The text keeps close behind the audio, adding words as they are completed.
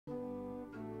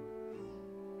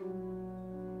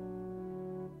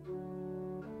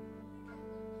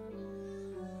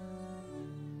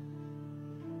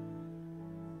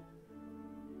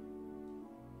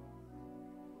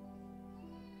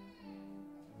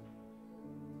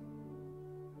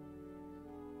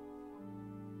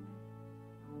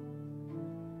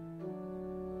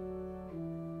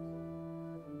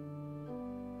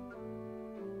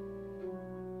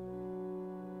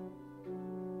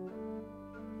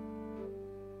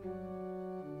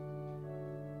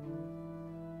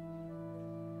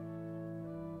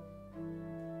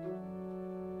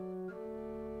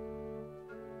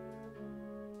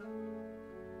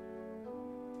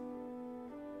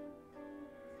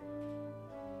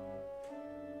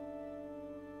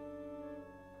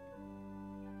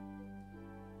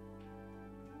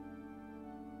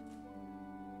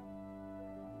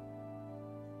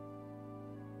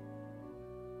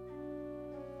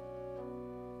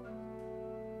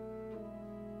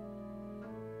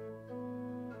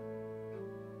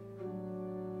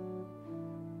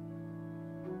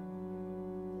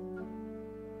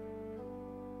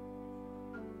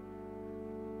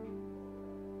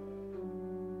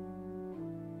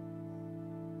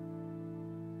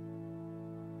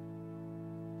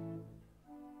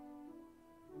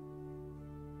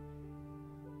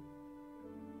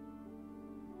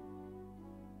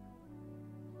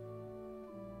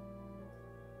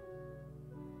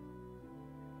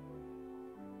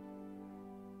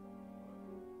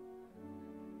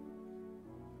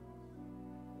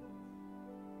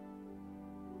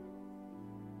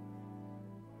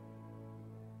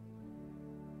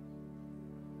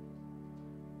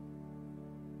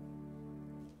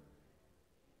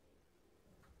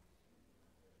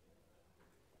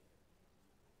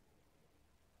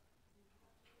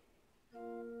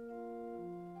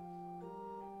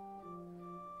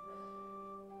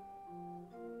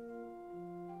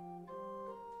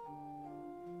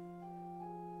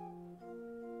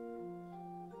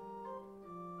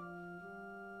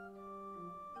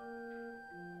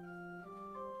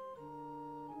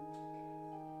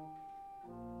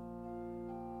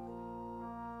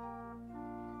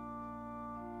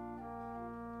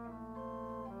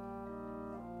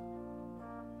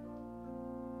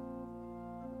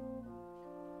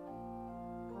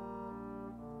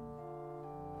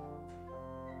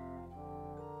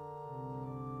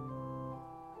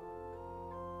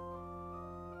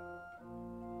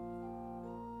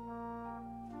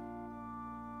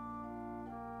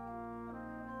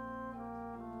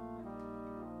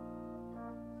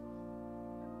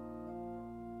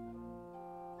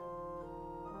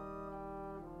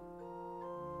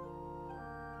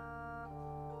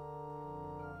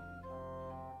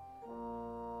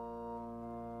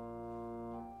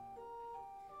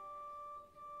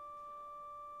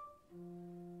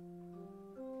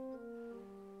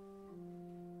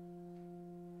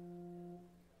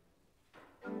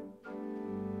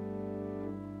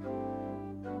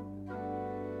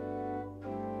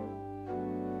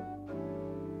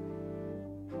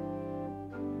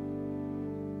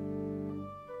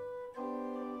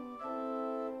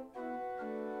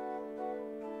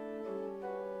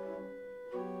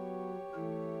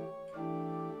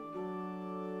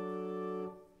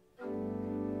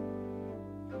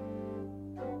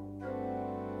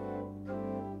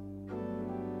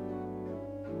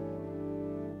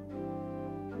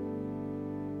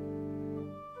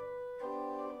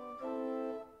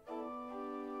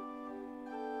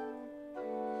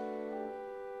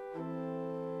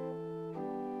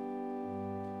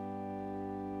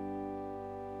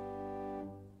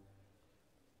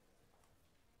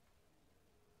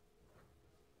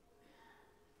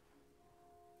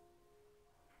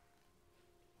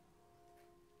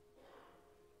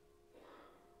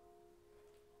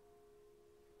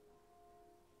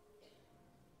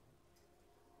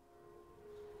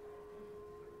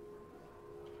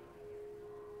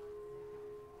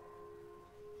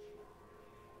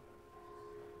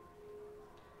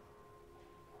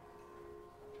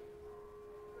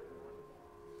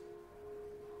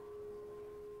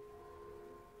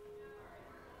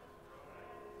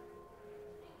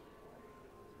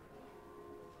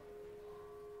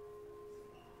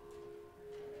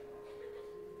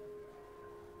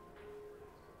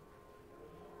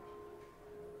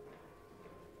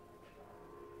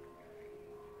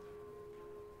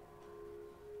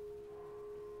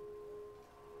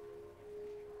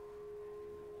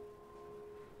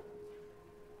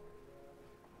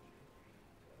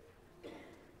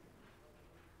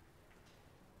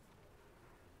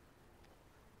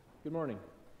Good morning.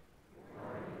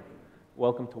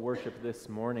 Welcome to worship this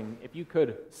morning. If you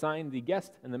could sign the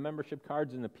guest and the membership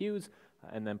cards in the pews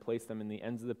and then place them in the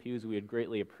ends of the pews, we would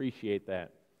greatly appreciate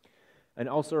that. And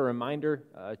also a reminder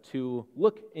to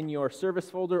look in your service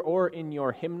folder or in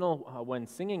your hymnal when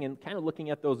singing and kind of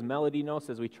looking at those melody notes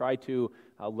as we try to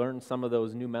learn some of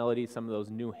those new melodies, some of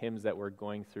those new hymns that we're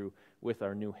going through with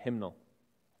our new hymnal.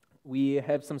 We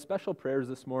have some special prayers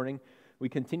this morning. We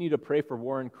continue to pray for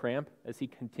Warren Cramp as he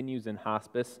continues in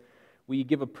hospice. We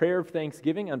give a prayer of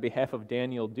thanksgiving on behalf of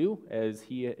Daniel Dew as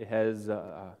he has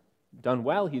done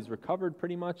well. He's recovered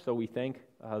pretty much, so we thank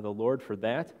the Lord for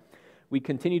that. We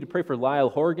continue to pray for Lyle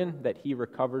Horgan that he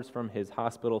recovers from his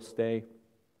hospital stay.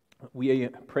 We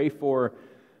pray for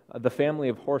the family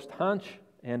of Horst Hansch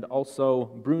and also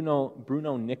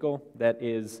Bruno Nickel, that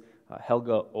is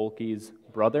Helga Olke's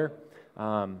brother.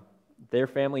 Their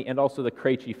family, and also the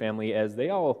Krejci family, as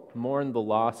they all mourn the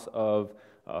loss of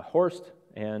Horst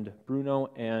and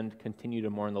Bruno and continue to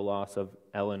mourn the loss of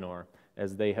Eleanor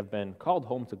as they have been called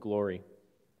home to glory.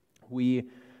 We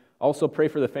also pray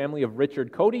for the family of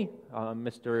Richard Cody.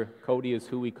 Mr. Cody is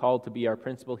who we call to be our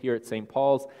principal here at St.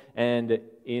 Paul's, and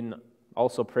in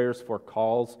also prayers for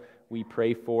calls, we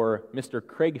pray for Mr.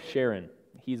 Craig Sharon.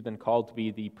 He's been called to be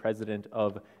the president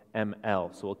of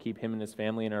ML, so we'll keep him and his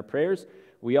family in our prayers.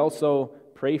 We also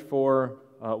pray for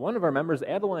one of our members,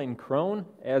 Adeline Crone,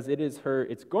 as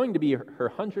it's going to be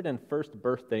her 101st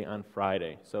birthday on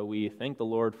Friday. So we thank the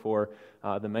Lord for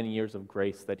the many years of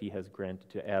grace that He has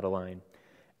granted to Adeline.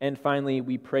 And finally,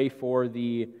 we pray for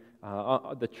the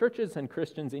churches and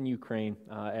Christians in Ukraine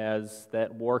as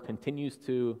that war continues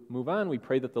to move on. We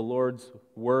pray that the Lord's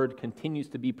word continues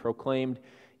to be proclaimed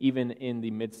even in the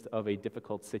midst of a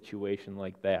difficult situation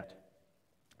like that.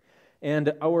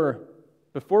 And our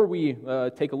before we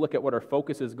take a look at what our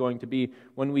focus is going to be,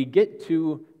 when we get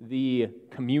to the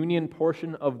communion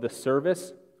portion of the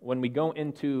service, when we go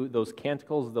into those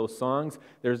canticles, those songs,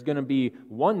 there's going to be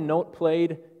one note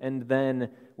played, and then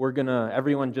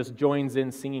everyone just joins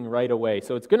in singing right away.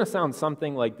 So it's going to sound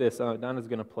something like this. Donna's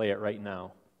going to play it right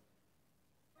now.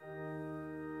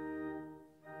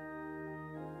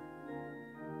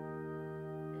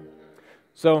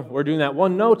 So we're doing that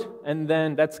one note, and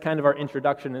then that's kind of our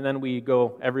introduction, and then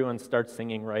everyone starts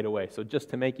singing right away. So just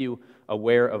to make you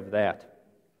aware of that.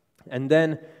 And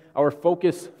then our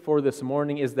focus for this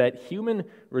morning is that human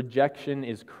rejection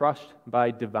is crushed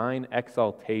by divine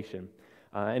exaltation.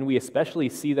 And we especially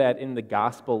see that in the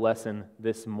gospel lesson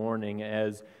this morning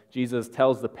as Jesus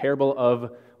tells the parable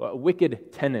of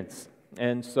wicked tenants.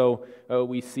 And so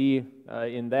we see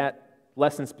in that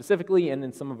lesson specifically and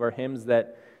in some of our hymns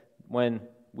that when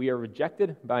we are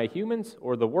rejected by humans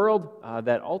or the world,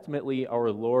 that ultimately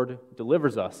our Lord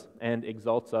delivers us and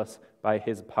exalts us by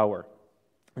His power.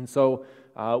 And so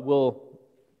we'll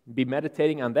be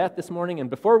meditating on that this morning. And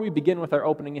before we begin with our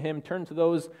opening hymn, turn to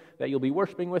those that you'll be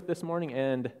worshiping with this morning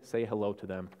and say hello to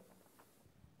them.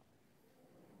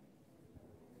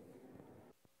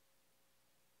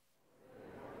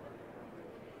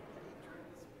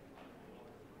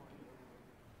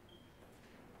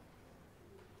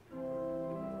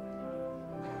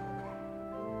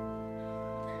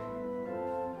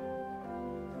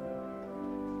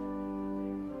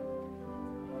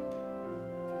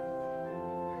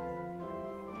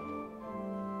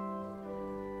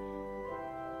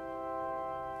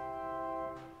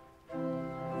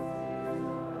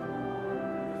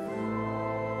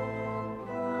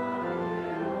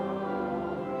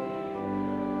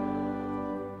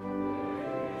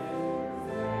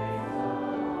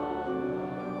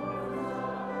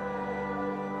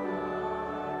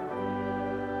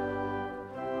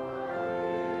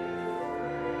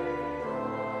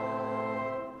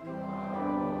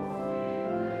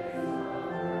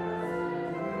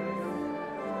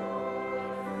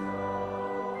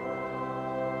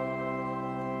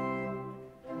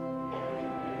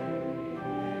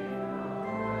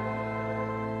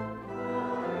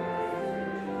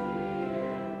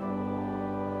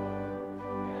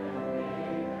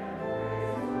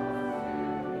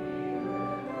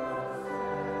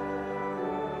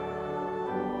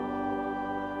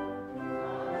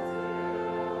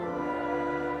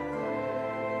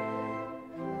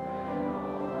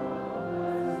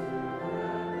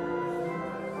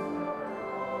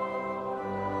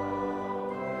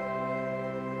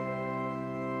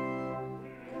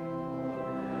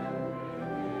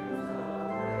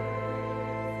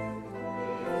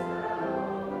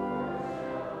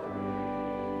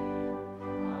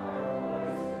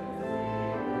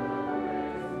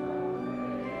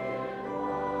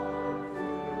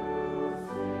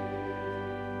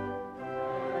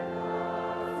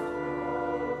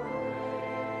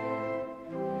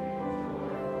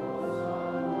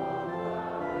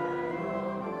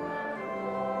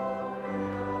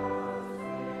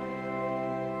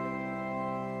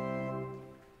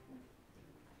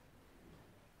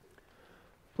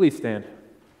 Please stand.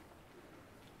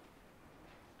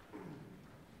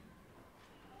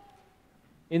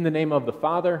 In the name of the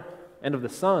Father, and of the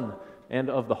Son, and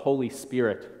of the Holy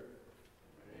Spirit.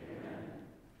 Amen.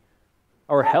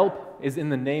 Our help is in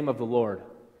the name of the Lord.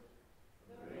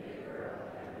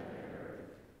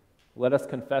 Let us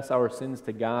confess our sins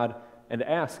to God and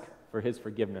ask for His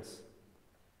forgiveness.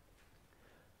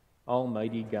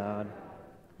 Almighty God,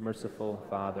 merciful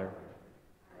Father,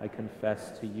 I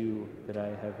confess to you that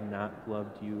I have not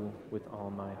loved you with all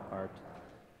my heart.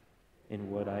 In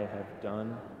what I have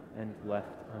done and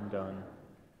left undone,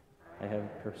 I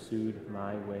have pursued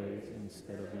my ways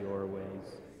instead of your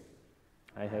ways.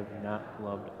 I have not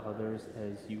loved others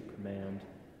as you command.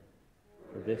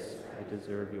 For this I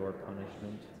deserve your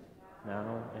punishment,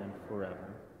 now and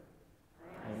forever.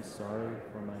 I am sorry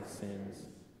for my sins.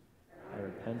 I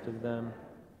repent of them.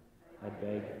 I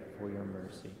beg for your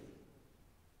mercy.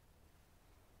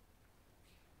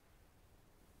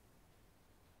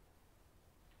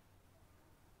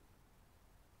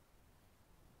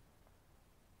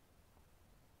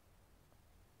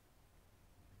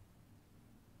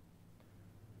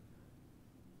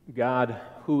 God,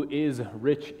 who is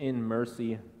rich in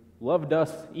mercy, loved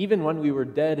us even when we were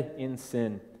dead in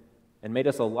sin and made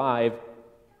us alive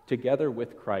together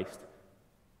with Christ.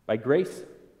 By grace,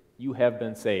 you have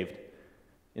been saved.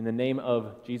 In the name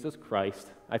of Jesus Christ,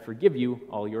 I forgive you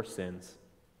all your sins.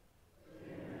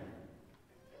 Amen.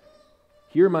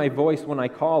 Hear my voice when I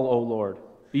call, O Lord.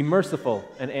 Be merciful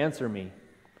and answer me.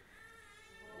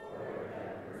 Lord,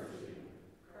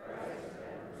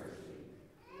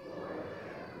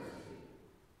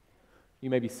 You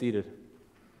may be seated.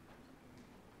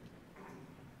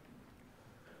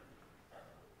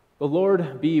 The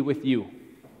Lord be with you. And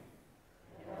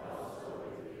also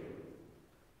with you.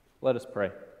 Let us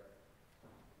pray.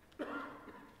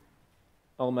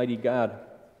 Almighty God,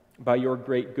 by your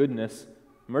great goodness,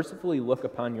 mercifully look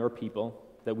upon your people,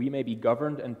 that we may be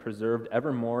governed and preserved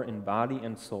evermore in body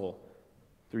and soul,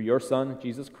 through your Son,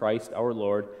 Jesus Christ, our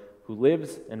Lord, who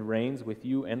lives and reigns with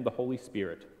you and the Holy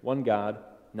Spirit, one God,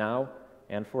 now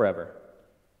and forever.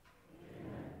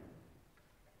 Amen.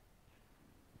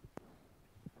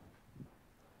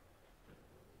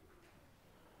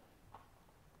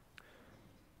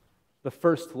 The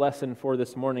first lesson for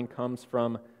this morning comes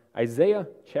from Isaiah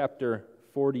chapter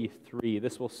 43.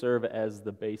 This will serve as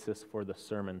the basis for the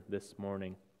sermon this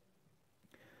morning.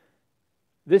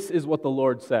 This is what the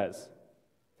Lord says,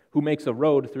 who makes a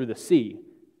road through the sea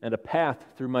and a path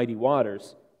through mighty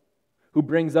waters, who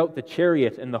brings out the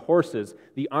chariot and the horses,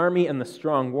 the army and the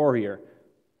strong warrior.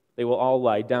 They will all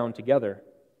lie down together.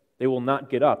 They will not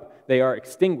get up. They are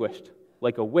extinguished.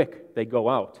 Like a wick, they go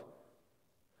out.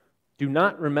 Do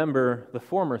not remember the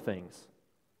former things.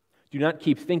 Do not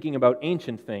keep thinking about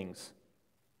ancient things.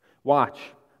 Watch,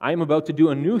 I am about to do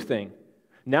a new thing.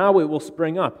 Now it will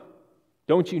spring up.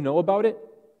 Don't you know about it?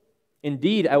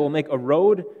 Indeed, I will make a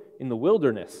road in the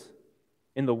wilderness.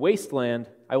 In the wasteland,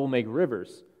 I will make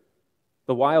rivers.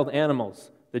 The wild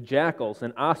animals, the jackals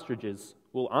and ostriches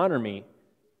will honor me,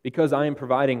 because I am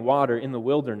providing water in the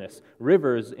wilderness,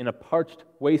 rivers in a parched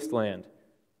wasteland,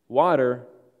 water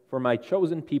for my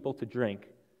chosen people to drink.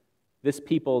 This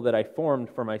people that I formed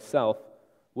for myself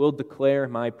will declare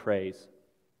my praise.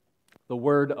 The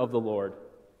word of the Lord.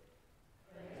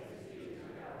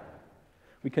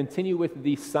 We continue with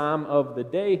the Psalm of the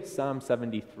day, Psalm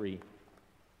 73.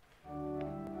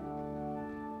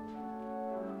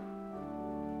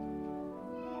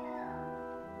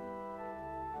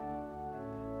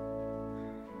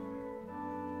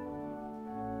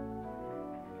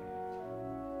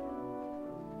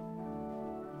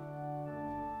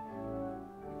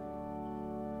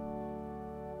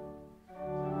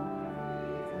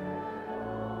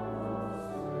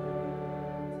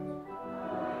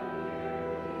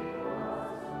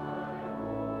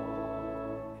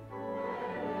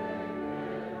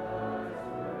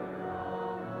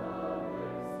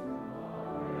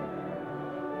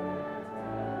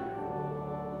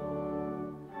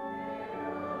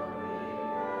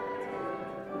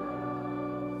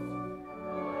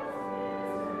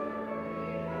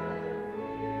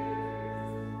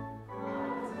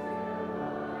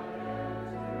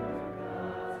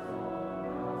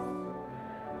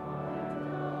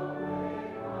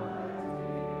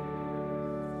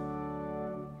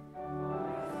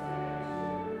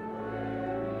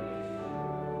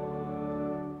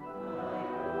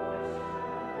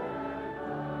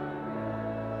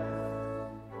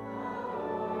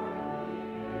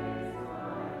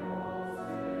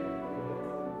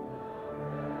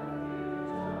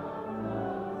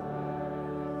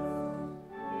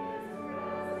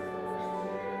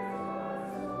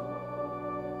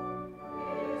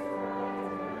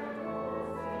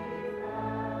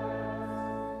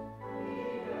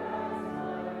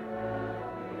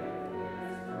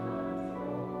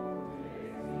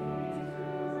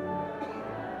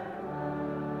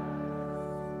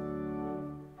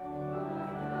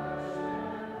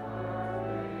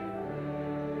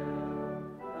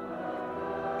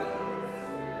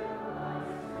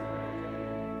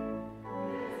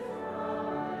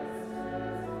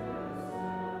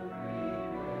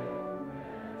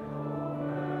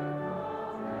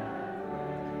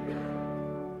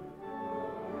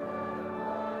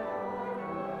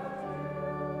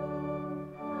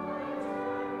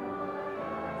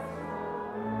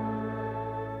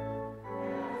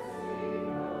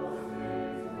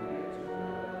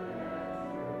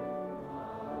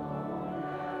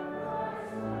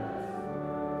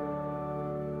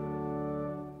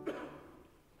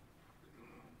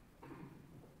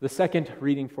 The second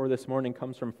reading for this morning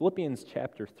comes from Philippians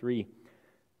chapter 3.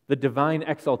 The divine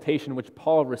exaltation which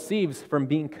Paul receives from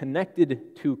being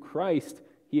connected to Christ,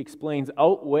 he explains,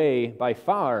 outweigh by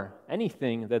far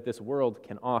anything that this world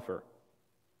can offer.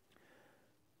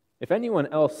 If anyone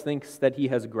else thinks that he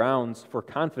has grounds for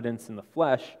confidence in the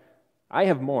flesh, I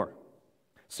have more.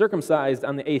 Circumcised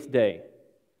on the 8th day,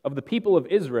 of the people of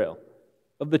Israel,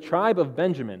 of the tribe of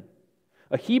Benjamin,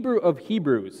 a Hebrew of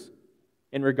Hebrews,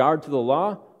 in regard to the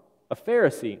law, a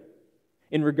Pharisee,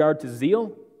 in regard to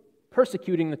zeal,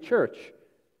 persecuting the church,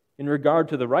 in regard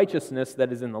to the righteousness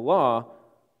that is in the law,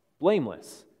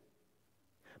 blameless.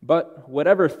 But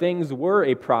whatever things were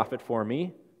a profit for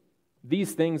me,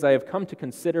 These things I have come to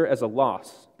consider as a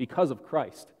loss because of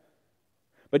Christ.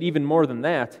 But even more than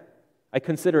that, I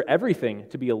consider everything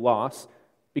to be a loss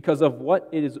because of what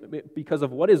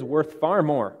is worth far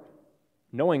more,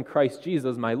 knowing Christ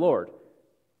Jesus my Lord.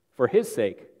 For his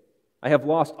sake, I have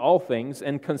lost all things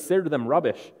and consider them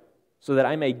rubbish, so that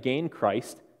I may gain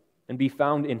Christ and be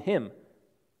found in him,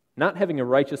 not having a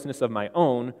righteousness of my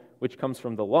own, which comes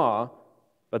from the law,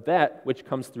 but that which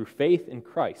comes through faith in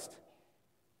Christ,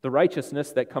 the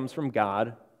righteousness that comes from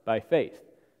God by faith.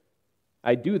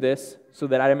 I do this so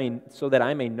that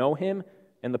I may know him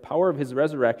and the power of his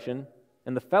resurrection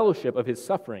and the fellowship of his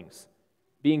sufferings,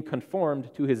 being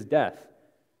conformed to his death,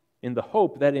 in the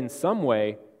hope that in some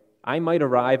way I might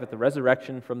arrive at the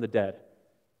resurrection from the dead.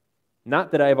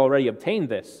 Not that I have already obtained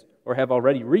this or have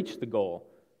already reached the goal,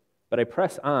 but I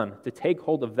press on to take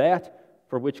hold of that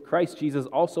for which Christ Jesus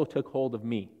also took hold of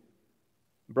me.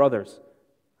 Brothers,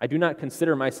 I do not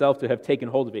consider myself to have taken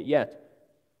hold of it yet,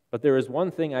 but there is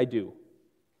one thing I do,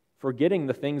 forgetting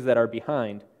the things that are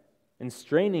behind and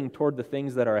straining toward the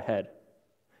things that are ahead.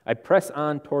 I press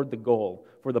on toward the goal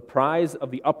for the prize of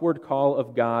the upward call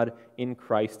of God in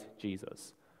Christ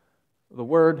Jesus. The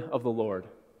word of the Lord.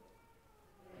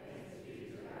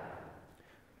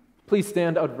 Please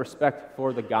stand out of respect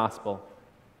for the gospel.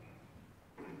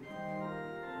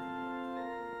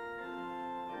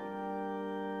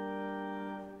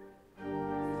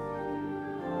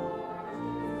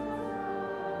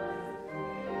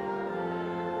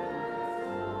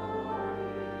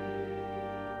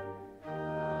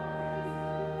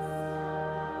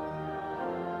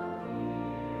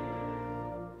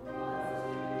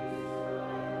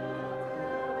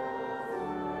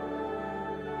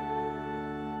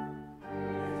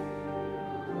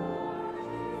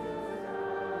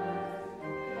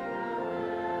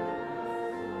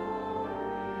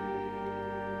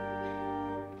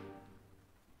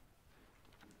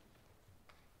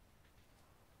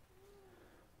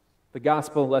 The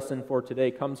gospel lesson for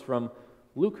today comes from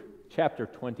Luke chapter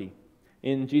 20.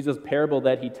 In Jesus' parable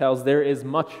that he tells, there is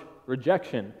much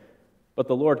rejection, but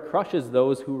the Lord crushes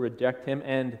those who reject him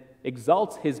and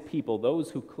exalts his people,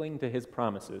 those who cling to his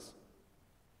promises.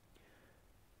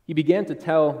 He began to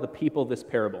tell the people this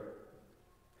parable.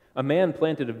 A man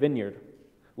planted a vineyard,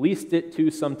 leased it to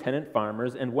some tenant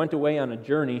farmers, and went away on a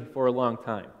journey for a long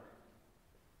time.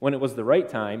 When it was the right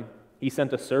time, he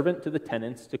sent a servant to the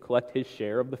tenants to collect his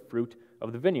share of the fruit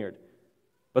of the vineyard.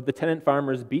 But the tenant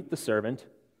farmers beat the servant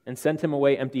and sent him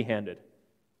away empty-handed.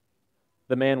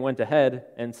 The man went ahead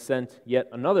and sent yet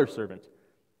another servant,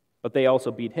 but they also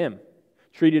beat him,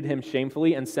 treated him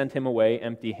shamefully, and sent him away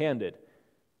empty-handed.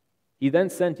 He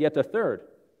then sent yet a third.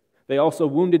 They also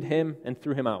wounded him and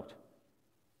threw him out.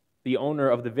 The owner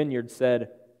of the vineyard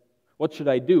said, "What should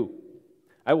I do?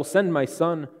 I will send my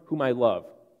son whom I love.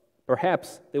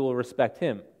 Perhaps they will respect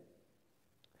him."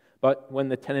 But when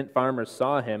the tenant farmers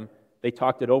saw him, they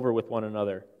talked it over with one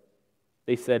another.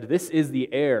 They said, "This is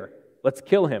the heir. Let's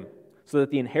kill him, so that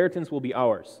the inheritance will be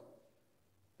ours."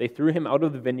 They threw him out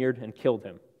of the vineyard and killed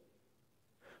him.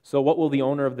 So what will the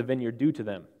owner of the vineyard do to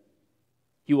them?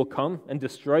 He will come and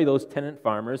destroy those tenant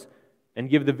farmers and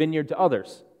give the vineyard to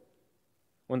others.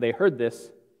 When they heard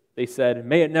this, they said,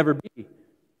 "May it never be."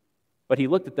 But he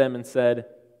looked at them and said,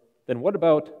 "Then what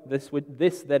about this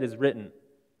that is written?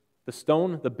 The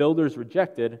stone the builders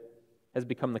rejected has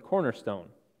become the cornerstone.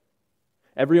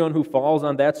 Everyone who falls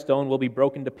on that stone will be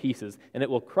broken to pieces, and it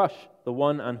will crush the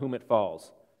one on whom it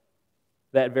falls."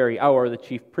 That very hour, the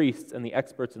chief priests and the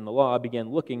experts in the law began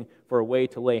looking for a way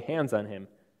to lay hands on him,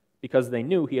 because they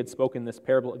knew he had spoken this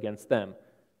parable against them,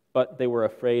 but they were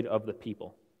afraid of the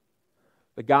people.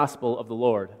 The gospel of the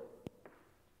Lord.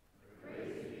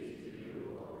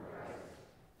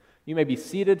 You may be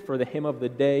seated for the hymn of the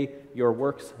day, "Your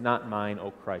Works, Not Mine,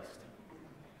 O Christ."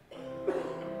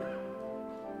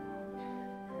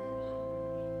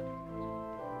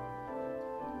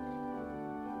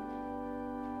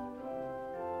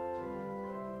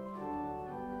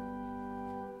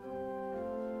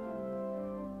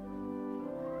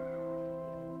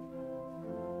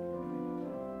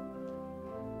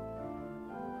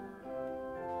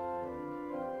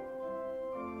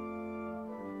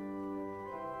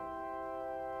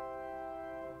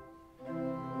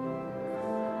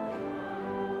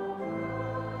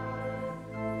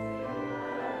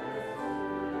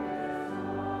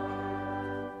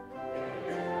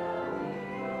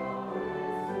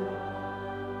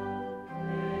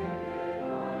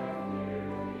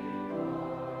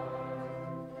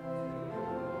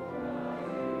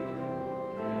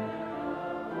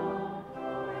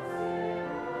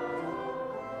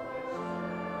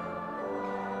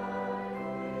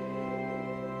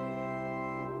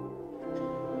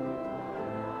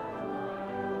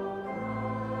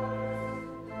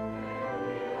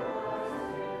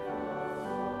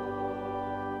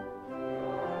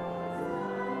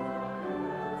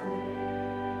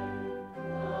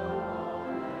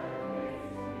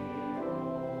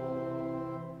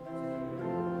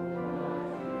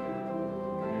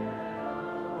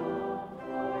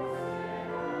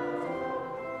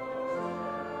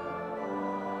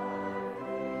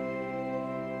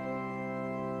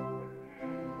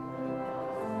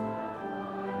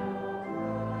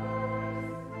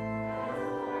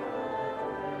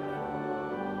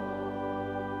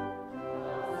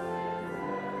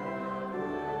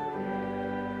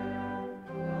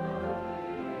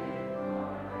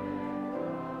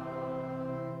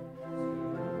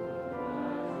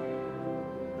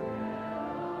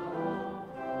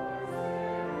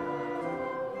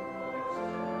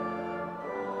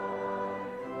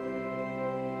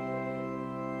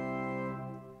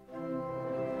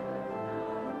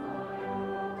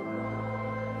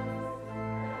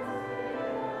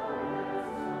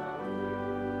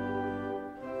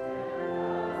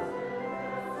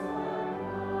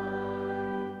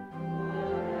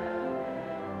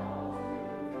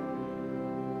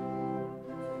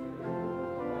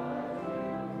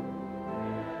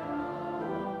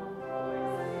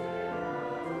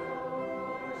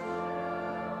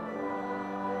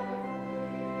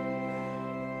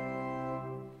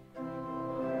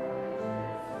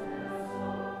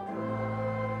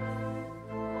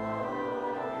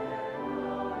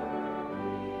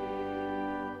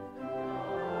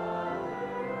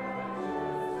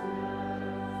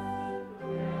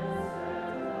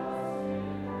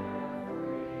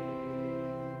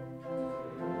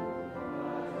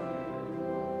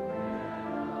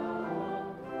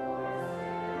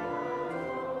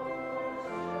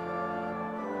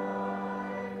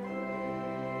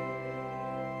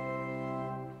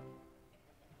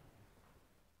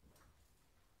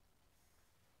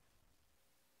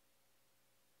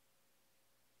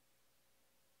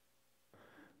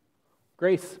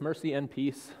 Grace, mercy, and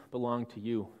peace belong to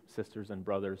you, sisters and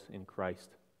brothers in Christ.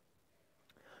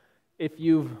 If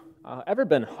you've ever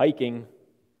been hiking,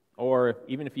 or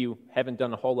even if you haven't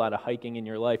done a whole lot of hiking in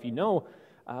your life, you know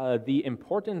the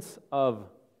importance of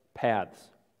paths.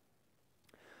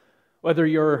 Whether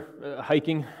you're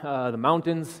hiking the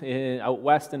mountains out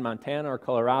west in Montana or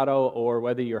Colorado, or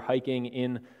whether you're hiking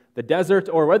in the desert,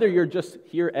 or whether you're just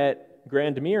here at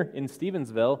Grandmere in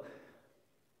Stevensville,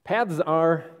 paths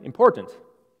are important.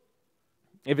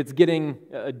 If it's getting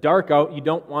dark out, you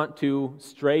don't want to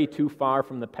stray too far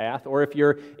from the path, or if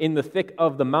you're in the thick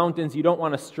of the mountains, you don't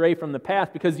want to stray from the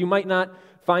path because you might not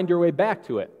find your way back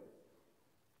to it.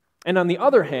 And on the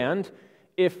other hand,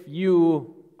 if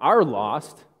you are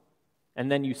lost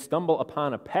and then you stumble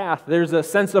upon a path, there's a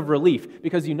sense of relief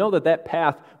because you know that that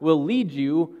path will lead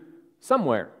you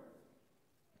somewhere.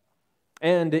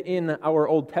 And in our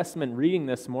Old Testament reading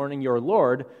this morning, your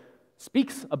Lord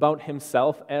speaks about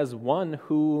himself as one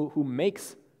who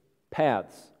makes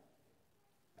paths.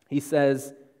 He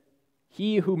says,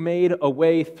 "He who made a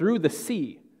way through the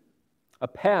sea, a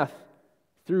path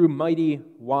through mighty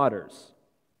waters."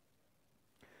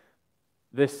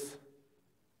 This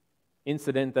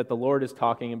incident that the Lord is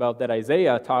talking about, that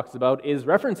Isaiah talks about, is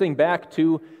referencing back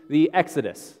to the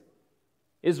Exodus,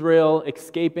 Israel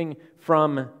escaping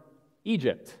from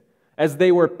Egypt. As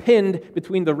they were pinned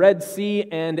between the Red Sea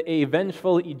and a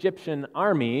vengeful Egyptian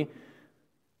army,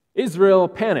 Israel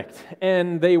panicked,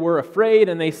 and they were afraid,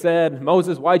 and they said,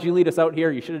 "Moses, why'd you lead us out here?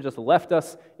 You should have just left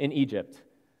us in Egypt."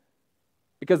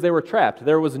 Because they were trapped.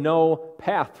 There was no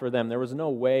path for them. There was no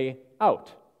way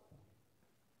out.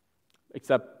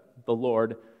 Except the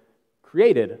Lord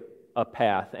created a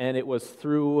path, and it was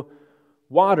through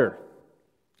water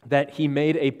that He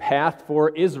made a path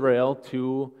for Israel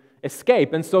to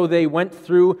escape. And so they went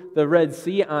through the Red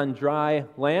Sea on dry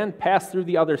land, passed through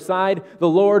the other side. The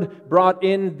Lord brought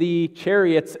in the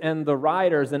chariots and the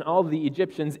riders and all the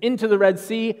Egyptians into the Red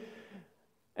Sea,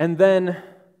 and then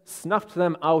snuffed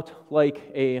them out like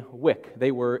a wick.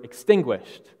 They were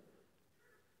extinguished.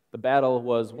 The battle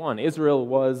was won. Israel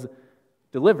was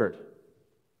delivered.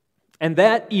 And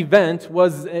that event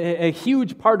was a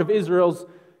huge part of Israel's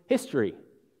history.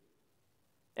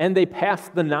 And they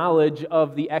passed the knowledge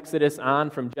of the Exodus on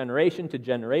from generation to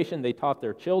generation. They taught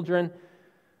their children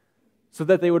so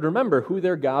that they would remember who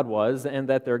their God was and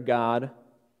that their God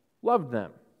loved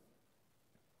them.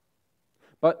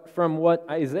 But from what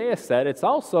Isaiah said, it's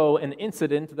also an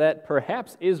incident that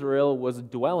perhaps Israel was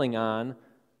dwelling on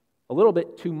a little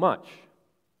bit too much.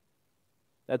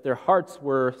 That their hearts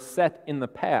were set in the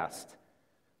past.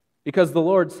 Because the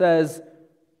Lord says,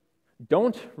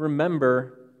 "Don't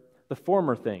remember the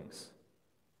former things.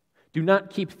 Do not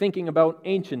keep thinking about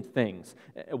ancient things."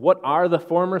 What are the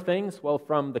former things? Well,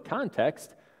 from the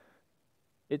context,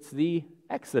 it's the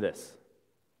Exodus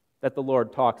that the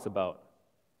Lord talks about.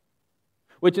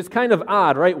 Which is kind of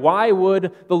odd, right? Why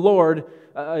would the Lord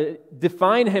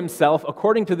define himself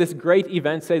according to this great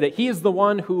event, say that he is the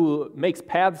one who makes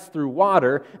paths through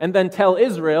water, and then tell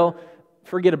Israel,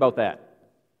 forget about that?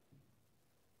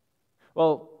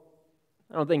 Well,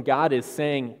 I don't think God is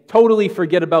saying, totally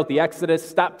forget about the Exodus,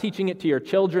 stop teaching it to your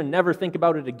children, never think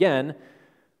about it again.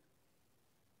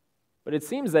 But it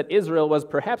seems that Israel was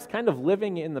perhaps kind of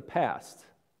living in the past.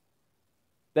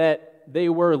 That they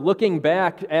were looking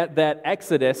back at that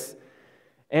Exodus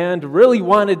and really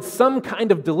wanted some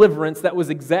kind of deliverance that was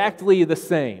exactly the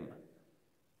same.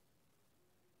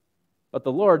 But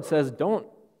the Lord says, don't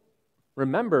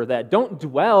remember that. Don't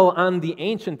dwell on the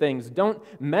ancient things. Don't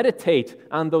meditate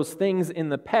on those things in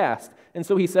the past. And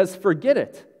so he says, forget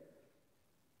it.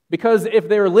 Because if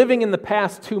they were living in the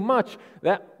past too much,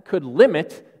 that could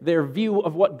limit their view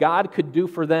of what God could do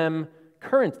for them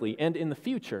currently and in the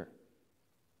future.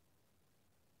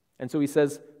 And so he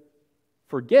says,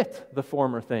 forget the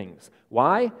former things.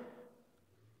 Why?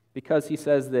 Because he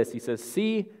says this. He says,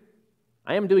 "See,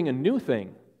 I am doing a new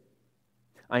thing.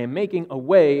 I am making a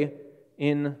way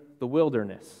in the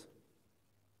wilderness."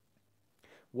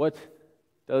 What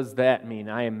does that mean?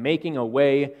 I am making a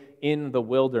way in the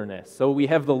wilderness. So we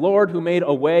have the Lord who made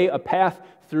a way, a path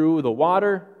through the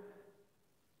water.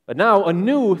 But now a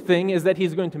new thing is that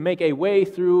he's going to make a way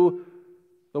through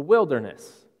the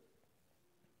wilderness.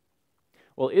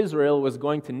 Well, Israel was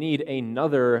going to need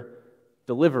another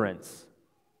deliverance.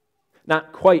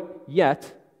 Not quite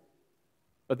yet,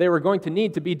 but they were going to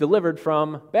need to be delivered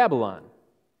from Babylon.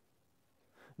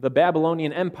 The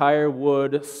Babylonian Empire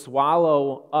would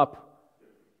swallow up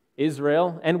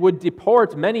Israel and would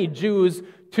deport many Jews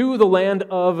to the land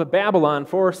of Babylon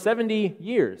for 70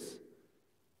 years.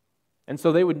 And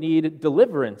so they would need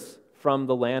deliverance from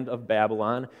the land of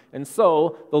Babylon. And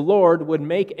so the Lord would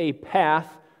make a path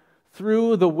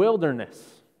through the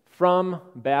wilderness, from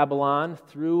Babylon,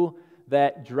 through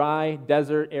that dry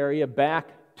desert area, back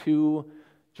to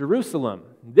Jerusalem.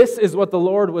 This is what the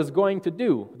Lord was going to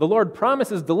do. The Lord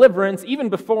promises deliverance even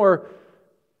before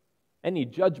any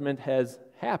judgment has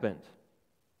happened.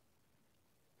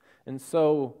 And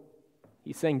so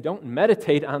he's saying, don't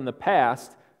meditate on the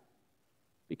past,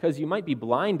 because you might be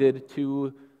blinded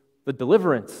to the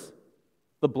deliverance,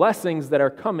 the blessings that are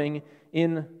coming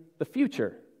in the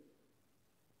future.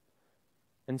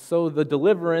 And so the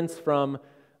deliverance from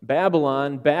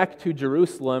Babylon back to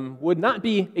Jerusalem would not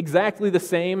be exactly the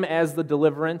same as the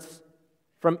deliverance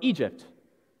from Egypt.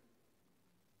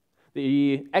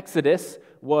 The Exodus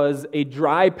was a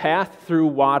dry path through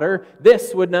water.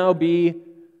 This would now be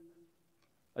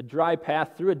a dry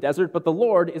path through a desert, but the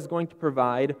Lord is going to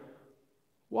provide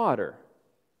water.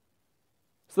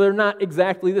 So they're not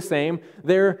exactly the same.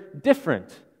 They're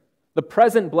different. The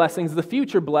present blessings, the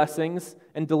future blessings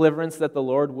and deliverance that the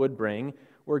Lord would bring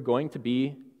were going to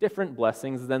be different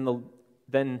blessings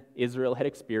than Israel had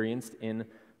experienced in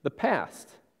the past.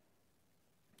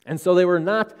 And so they were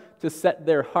not to set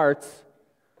their hearts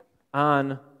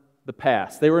on the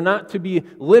past. They were not to be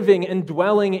living and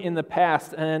dwelling in the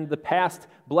past and the past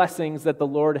blessings that the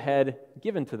Lord had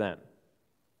given to them.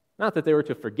 Not that they were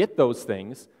to forget those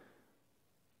things,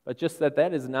 but just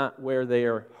that is not where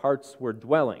their hearts were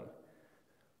dwelling.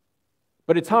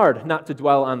 But it's hard not to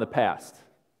dwell on the past,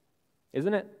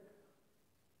 isn't it?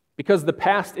 Because the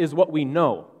past is what we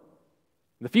know.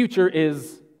 The future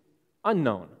is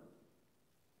unknown.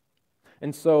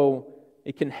 And so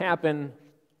it can happen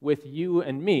with you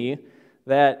and me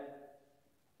that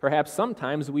perhaps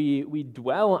sometimes we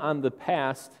dwell on the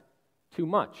past too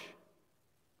much.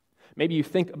 Maybe you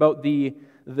think about the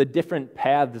different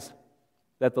paths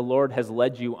that the Lord has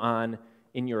led you on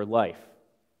in your life.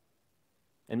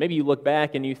 And maybe you look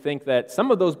back and you think that some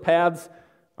of those paths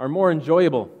are more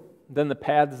enjoyable than the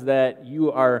paths that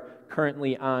you are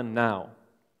currently on now.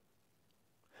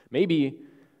 Maybe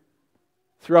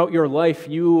throughout your life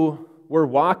you were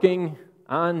walking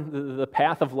on the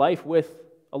path of life with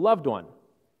a loved one.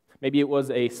 Maybe it was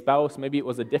a spouse, maybe it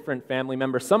was a different family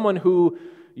member, someone who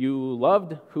you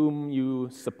loved, whom you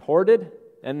supported,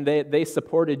 and they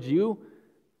supported you.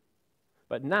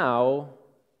 But now,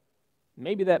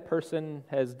 maybe that person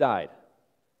has died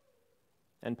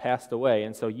and passed away,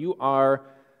 and so you are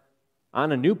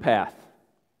on a new path,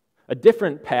 a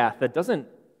different path that doesn't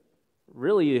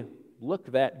really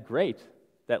look that great,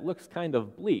 that looks kind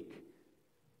of bleak.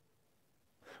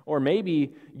 Or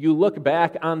maybe you look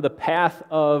back on the path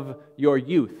of your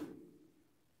youth,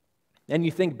 and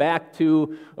you think back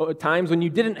to times when you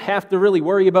didn't have to really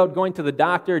worry about going to the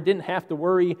doctor, didn't have to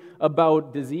worry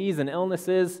about disease and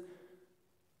illnesses.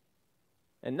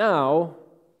 And now,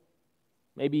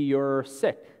 maybe you're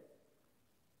sick.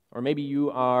 Or maybe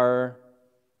your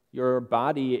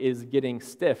body is getting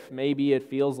stiff. Maybe it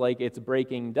feels like it's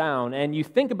breaking down. And you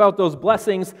think about those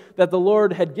blessings that the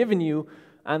Lord had given you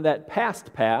on that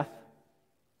past path,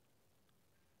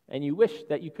 and you wish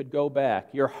that you could go back.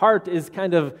 Your heart is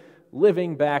kind of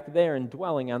living back there and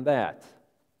dwelling on that.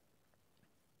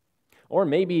 Or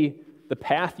maybe the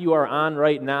path you are on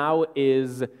right now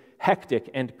is hectic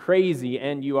and crazy,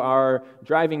 and you are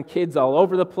driving kids all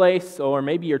over the place, or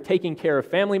maybe you're taking care of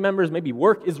family members, maybe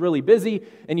work is really busy,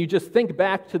 and you just think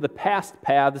back to the past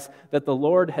paths that the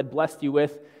Lord had blessed you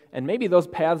with, and maybe those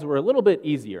paths were a little bit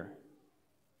easier,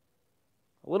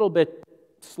 a little bit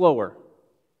slower,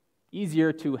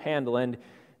 easier to handle, and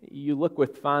you look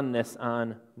with fondness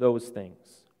on those things.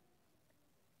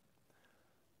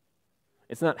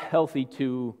 It's not healthy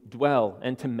to dwell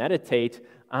and to meditate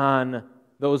on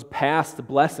those past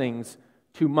blessings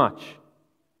too much,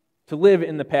 to live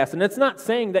in the past. And it's not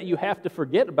saying that you have to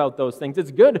forget about those things.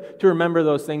 It's good to remember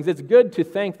those things. It's good to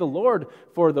thank the Lord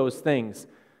for those things.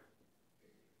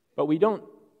 But we don't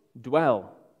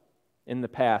dwell in the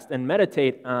past and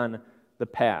meditate on the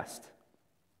past.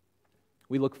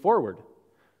 We look forward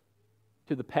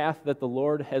to the path that the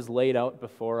Lord has laid out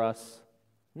before us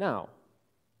now,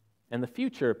 and the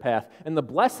future path, and the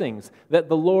blessings that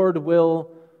the Lord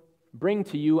will bring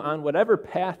to you on whatever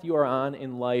path you are on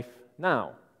in life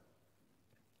now.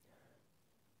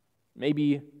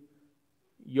 Maybe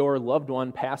your loved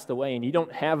one passed away and you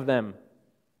don't have them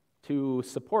to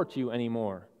support you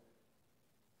anymore.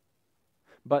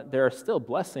 But there are still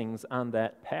blessings on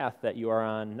that path that you are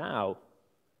on now.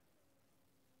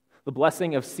 The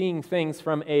blessing of seeing things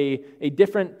from a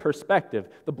different perspective.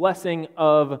 The blessing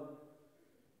of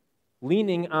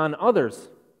leaning on others.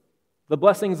 the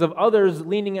blessings of others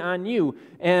leaning on you,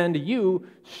 and you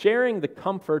sharing the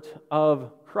comfort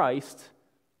of Christ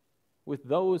with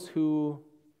those who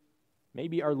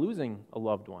maybe are losing a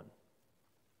loved one.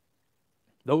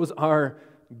 Those are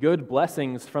good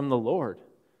blessings from the Lord.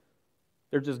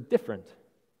 They're just different.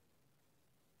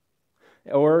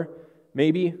 Or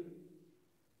maybe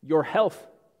your health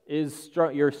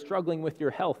you're struggling with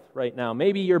your health right now.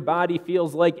 Maybe your body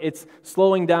feels like it's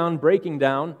slowing down, breaking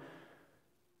down.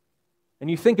 And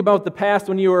you think about the past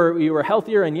when you were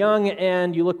healthier and young,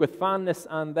 and you look with fondness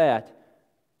on that.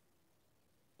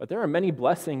 But there are many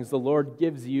blessings the Lord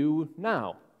gives you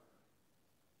now.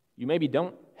 You maybe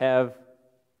don't have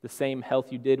the same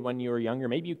health you did when you were younger.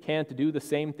 Maybe you can't do the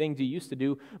same things you used to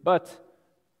do, but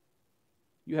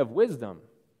you have wisdom.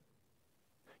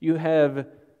 You have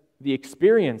the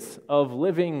experience of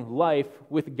living life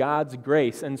with God's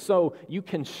grace. And so you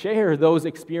can share those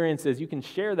experiences. You can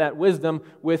share that wisdom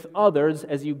with others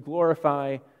as you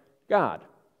glorify God.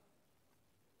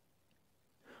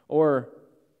 Or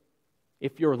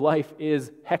if your life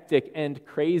is hectic and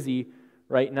crazy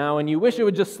right now and you wish it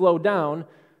would just slow down,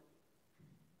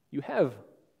 you have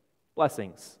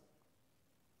blessings.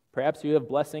 Perhaps you have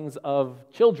blessings of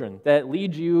children that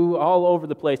lead you all over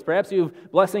the place. Perhaps you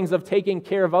have blessings of taking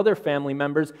care of other family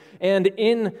members. And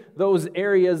in those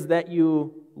areas that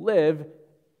you live,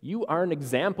 you are an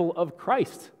example of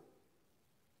Christ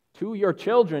to your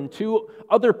children, to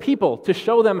other people, to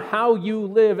show them how you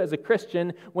live as a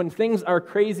Christian when things are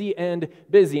crazy and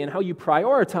busy, and how you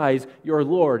prioritize your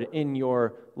Lord in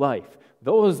your life.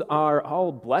 Those are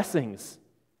all blessings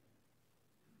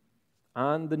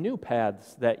on the new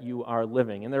paths that you are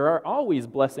living. And there are always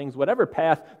blessings, whatever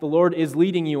path the Lord is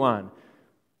leading you on.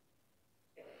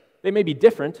 They may be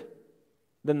different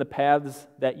than the paths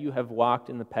that you have walked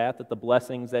in the past, that the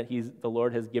blessings that the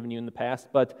Lord has given you in the past,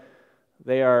 but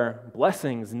they are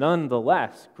blessings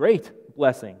nonetheless, great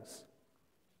blessings.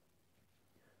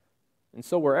 And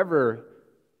so wherever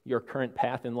your current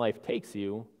path in life takes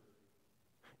you,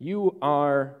 you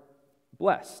are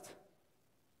blessed.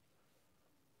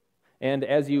 And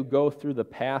as you go through the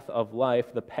path of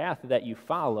life, the path that you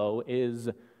follow is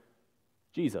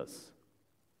Jesus.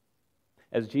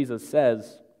 As Jesus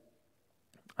says,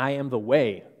 I am the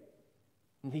way.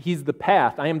 He's the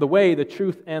path. I am the way, the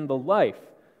truth, and the life.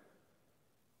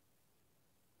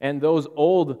 And those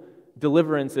old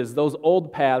deliverances, those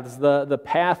old paths, the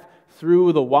path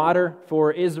through the water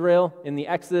for Israel in the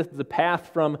Exodus, the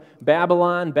path from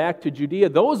Babylon back to Judea,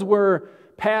 those were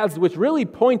paths which really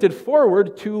pointed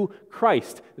forward to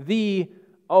Christ, the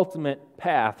ultimate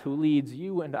path who leads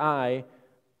you and I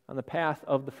on the path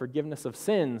of the forgiveness of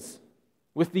sins,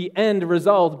 with the end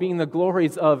result being the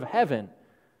glories of heaven.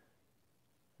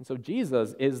 And so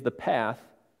Jesus is the path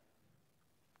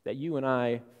that you and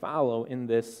I follow in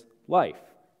this life.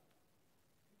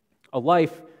 A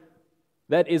life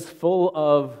that is full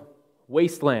of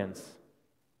wastelands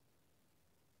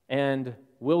and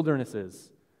wildernesses.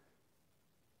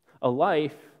 A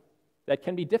life that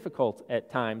can be difficult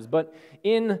at times, but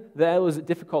in those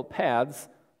difficult paths,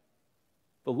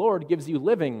 the Lord gives you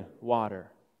living water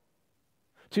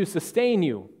to sustain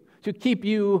you, to keep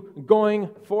you going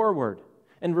forward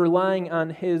and relying on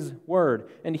His Word.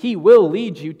 And He will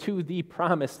lead you to the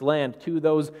promised land, to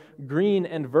those green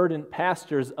and verdant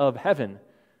pastures of heaven,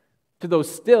 to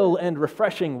those still and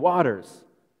refreshing waters.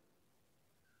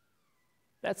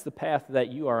 That's the path that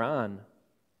you are on,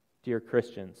 dear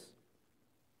Christians.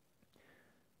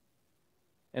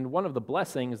 And one of the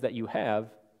blessings that you have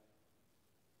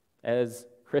as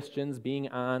Christians being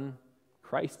on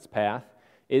Christ's path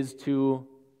is to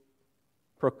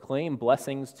proclaim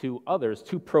blessings to others,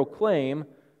 to proclaim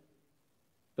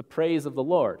the praise of the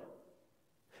Lord.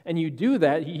 And you do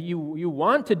that, you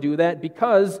want to do that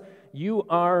because you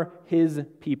are His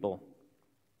people,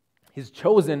 His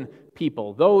chosen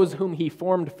people, those whom He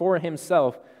formed for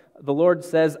Himself. The Lord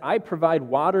says, I provide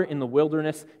water in the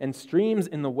wilderness and streams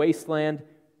in the wasteland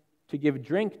to give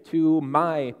drink to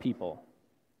my people,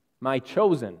 my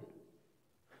chosen,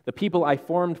 the people I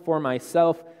formed for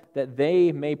myself, that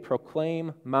they may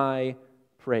proclaim my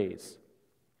praise.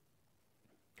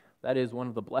 That is one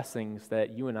of the blessings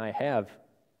that you and I have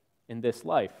in this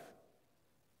life,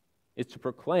 is to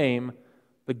proclaim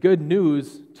the good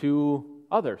news to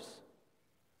others,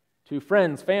 to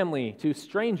friends, family, to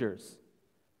strangers.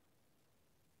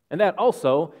 And that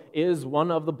also is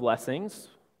one of the blessings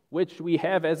which we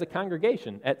have as a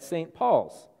congregation at St.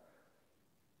 Paul's.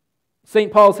 St.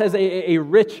 Paul's has a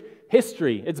rich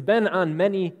history. It's been on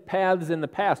many paths in the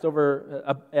past,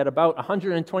 at about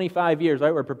 125 years.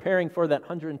 Right? We're preparing for that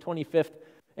 125th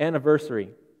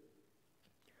anniversary.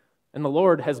 And the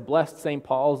Lord has blessed St.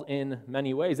 Paul's in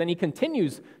many ways, and he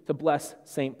continues to bless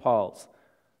St. Paul's.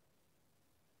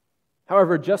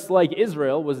 However, just like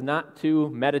Israel was not to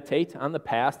meditate on the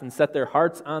past and set their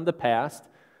hearts on the past,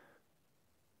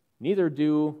 neither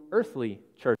do earthly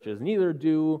churches, neither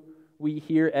do we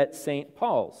here at St.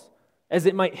 Paul's, as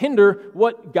it might hinder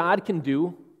what God can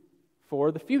do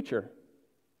for the future.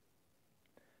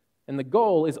 And the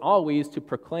goal is always to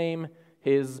proclaim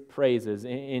His praises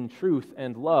in truth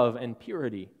and love and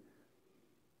purity.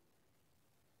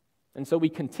 And so we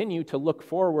continue to look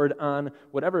forward on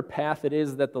whatever path it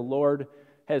is that the Lord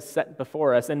has set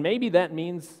before us. And maybe that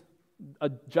means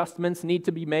adjustments need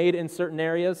to be made in certain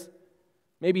areas.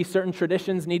 Maybe certain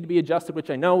traditions need to be adjusted, which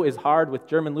I know is hard with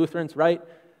German Lutherans, right?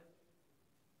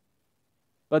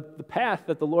 But the path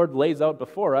that the Lord lays out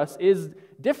before us is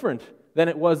different than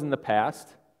it was in the past.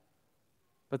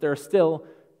 But there are still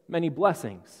many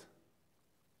blessings.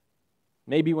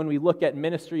 Maybe when we look at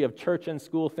ministry of church and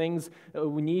school things,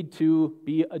 we need to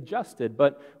be adjusted,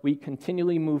 but we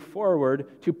continually move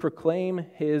forward to proclaim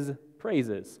His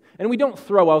praises. And we don't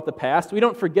throw out the past. We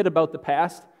don't forget about the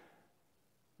past.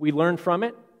 We learn from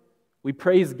it. We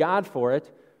praise God for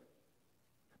it.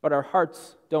 But our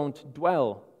hearts don't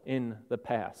dwell in the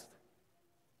past.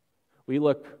 We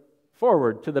look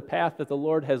forward to the path that the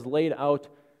Lord has laid out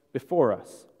before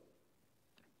us.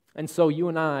 And so you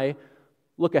and I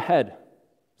look ahead,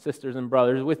 sisters and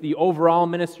brothers, with the overall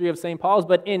ministry of St. Paul's,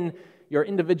 but in your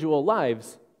individual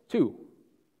lives too.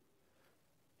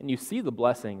 And you see the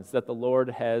blessings that the Lord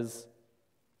has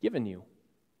given you,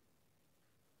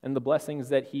 and the blessings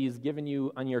that He's given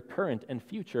you on your current and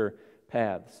future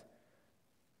paths.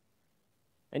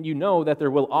 And you know that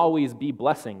there will always be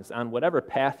blessings on whatever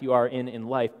path you are in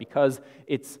life, because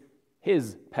it's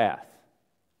His path.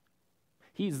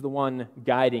 He's the one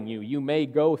guiding you. You may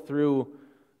go through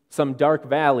some dark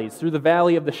valleys, through the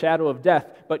valley of the shadow of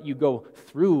death, but you go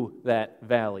through that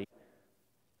valley.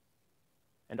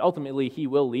 And ultimately, He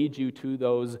will lead you to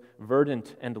those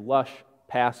verdant and lush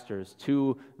pastures,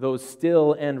 to those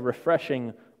still and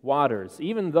refreshing waters.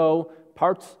 Even though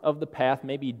parts of the path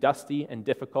may be dusty and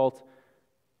difficult,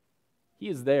 He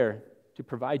is there to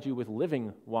provide you with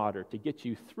living water to get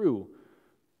you through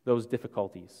those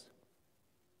difficulties.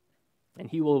 And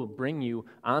He will bring you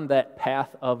on that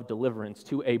path of deliverance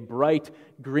to a bright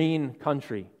green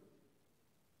country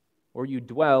where you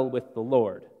dwell with the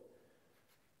Lord.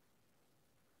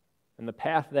 And the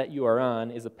path that you are on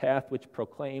is a path which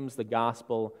proclaims the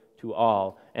gospel to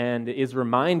all and is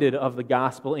reminded of the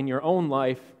gospel in your own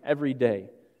life every day.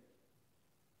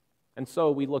 And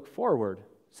so we look forward,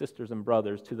 sisters and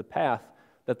brothers, to the path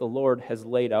that the Lord has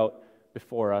laid out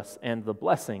before us and the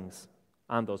blessings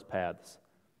on those paths.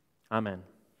 Amen.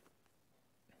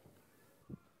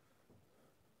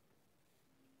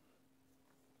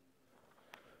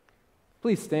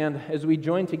 Please stand as we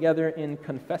join together in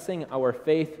confessing our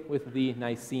faith with the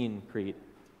Nicene Creed.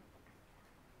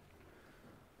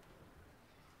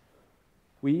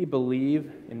 We believe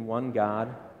in one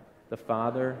God, the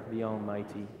Father, the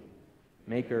Almighty,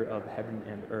 maker of heaven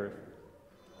and earth,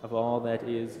 of all that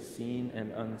is seen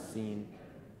and unseen.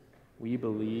 We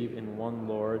believe in one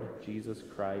Lord, Jesus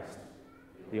Christ,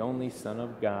 the only Son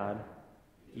of God,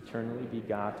 eternally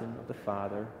begotten of the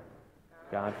Father,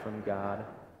 God from God,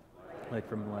 light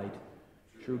from light,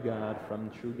 true God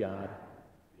from true God,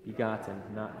 begotten,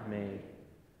 not made,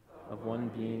 of one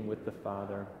being with the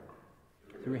Father.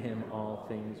 Through Him all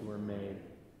things were made.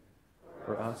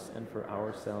 For us and for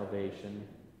our salvation,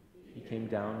 He came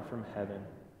down from heaven,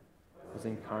 was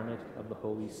incarnate of the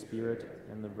Holy Spirit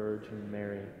and the Virgin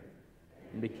Mary,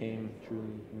 and became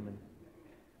truly human.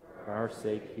 For our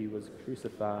sake He was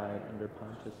crucified under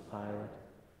Pontius Pilate.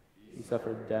 He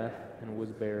suffered death and was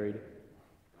buried.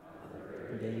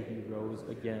 Today He rose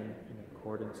again in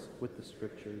accordance with the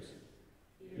Scriptures.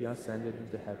 He ascended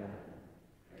into heaven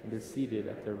and is seated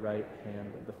at the right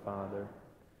hand of the Father.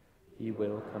 He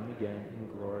will come again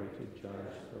in glory to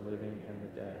judge the living and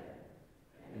the dead,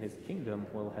 and His kingdom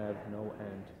will have no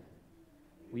end.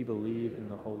 We believe in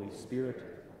the Holy Spirit,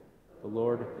 the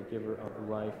Lord, the giver of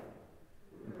life,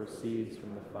 and proceeds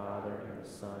from the Father and the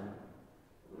Son,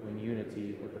 who in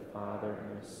unity with the Father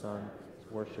and the Son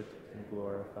is worshipped and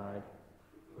glorified,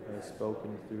 who has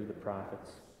spoken through the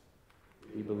prophets.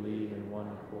 We believe in one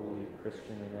holy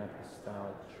Christian and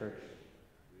apostolic church.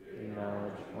 We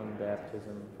acknowledge one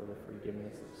baptism for the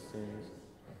forgiveness of sins,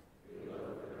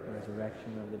 the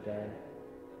resurrection of the dead,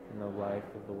 and the life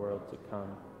of the world to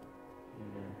come.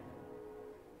 Amen.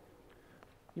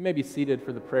 You may be seated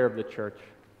for the prayer of the church.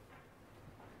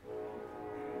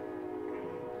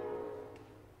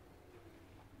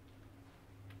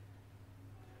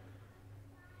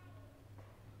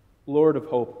 Lord of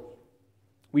hope,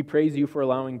 we praise you for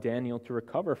allowing Daniel to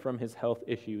recover from his health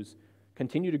issues.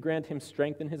 Continue to grant him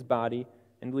strength in his body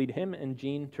and lead him and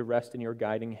Jean to rest in your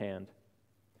guiding hand.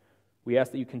 We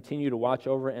ask that you continue to watch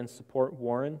over and support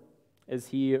Warren as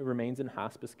he remains in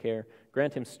hospice care.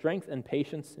 Grant him strength and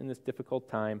patience in this difficult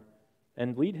time,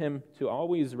 and lead him to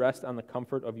always rest on the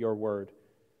comfort of your word.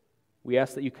 We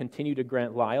ask that you continue to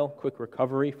grant Lyle quick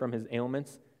recovery from his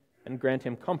ailments, and grant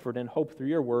him comfort and hope through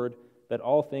your word that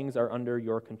all things are under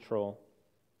your control.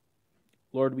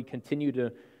 Lord, we continue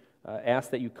to ask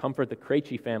that you comfort the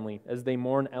Krejci family as they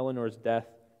mourn Eleanor's death,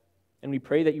 and we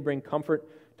pray that you bring comfort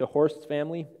to Horst's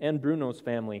family and Bruno's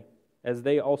family as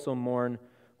they also mourn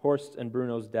Horst and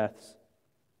Bruno's deaths.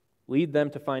 Lead them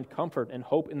to find comfort and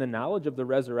hope in the knowledge of the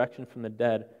resurrection from the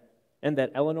dead, and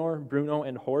that Eleanor, Bruno,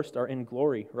 and Horst are in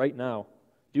glory right now,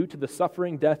 due to the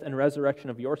suffering, death, and resurrection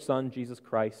of your Son, Jesus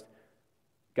Christ.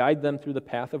 Guide them through the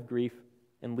path of grief,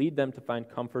 and lead them to find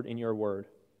comfort in your word.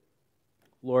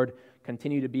 Lord,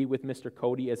 continue to be with Mr.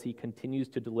 Cody as he continues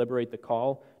to deliberate the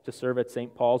call to serve at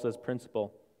St. Paul's as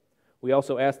principal. We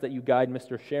also ask that you guide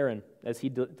Mr. Sharon as he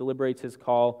deliberates his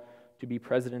call to be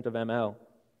president of ML.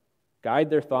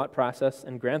 Guide their thought process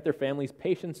and grant their families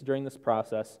patience during this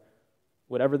process.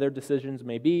 Whatever their decisions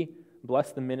may be,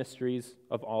 bless the ministries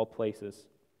of all places.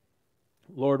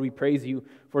 Lord, we praise you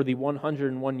for the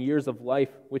 101 years of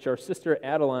life which our sister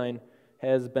Adeline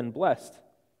has been blessed.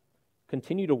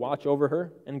 Continue to watch over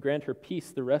her and grant her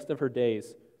peace the rest of her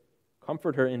days.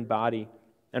 Comfort her in body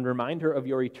and remind her of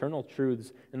your eternal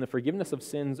truths and the forgiveness of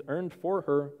sins earned for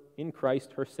her in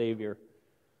Christ her Savior.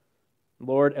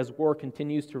 Lord, as war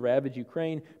continues to ravage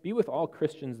Ukraine, be with all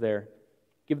Christians there.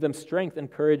 Give them strength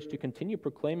and courage to continue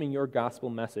proclaiming your gospel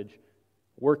message.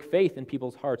 Work faith in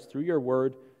people's hearts through your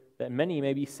word, that many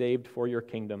may be saved for your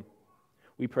kingdom.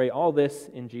 We pray all this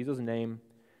in Jesus' name.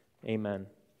 Amen.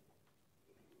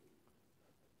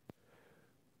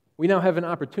 We now have an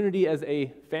opportunity as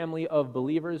a family of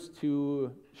believers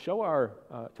to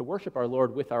to worship our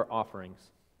Lord with our offerings.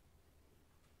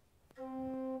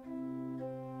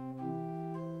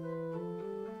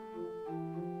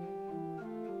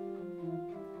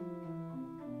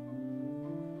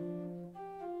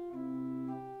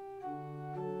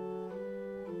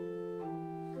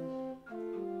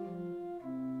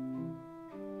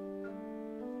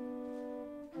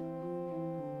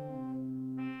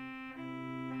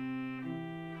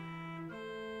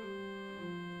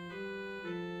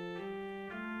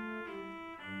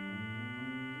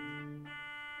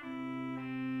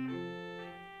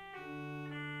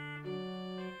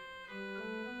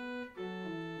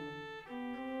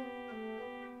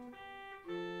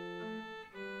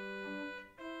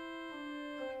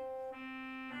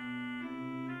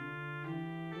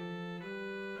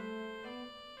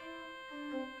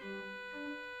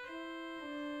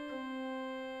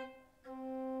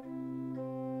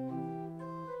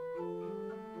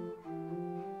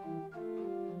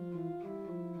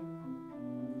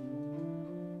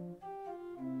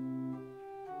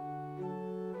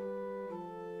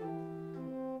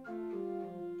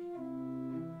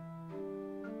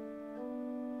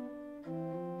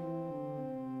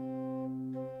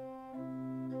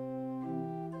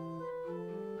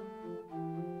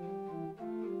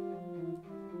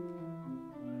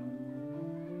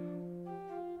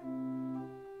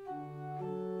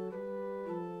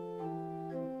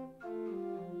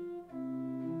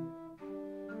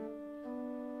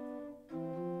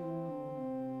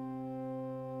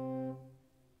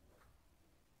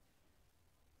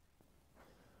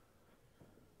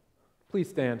 Please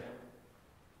stand.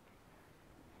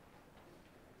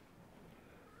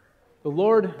 The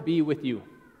Lord be with you. And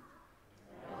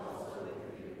also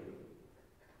with you.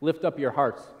 Lift up your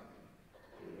hearts.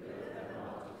 We lift them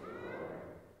up to the Lord.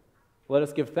 Let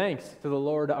us give thanks to the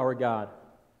Lord our God.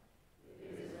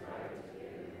 It is right to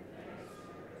give him thanks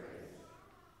and praise.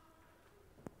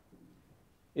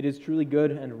 It is truly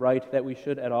good and right that we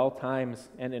should at all times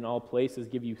and in all places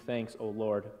give you thanks, O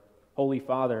Lord. Holy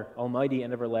Father, almighty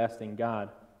and everlasting God,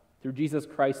 through Jesus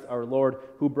Christ our Lord,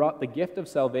 who brought the gift of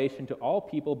salvation to all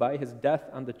people by his death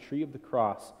on the tree of the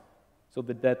cross, so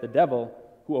that the devil,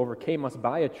 who overcame us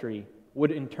by a tree,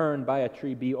 would in turn by a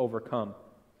tree be overcome.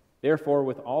 Therefore,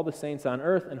 with all the saints on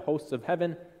earth and hosts of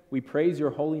heaven, we praise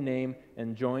your holy name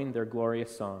and join their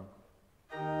glorious song.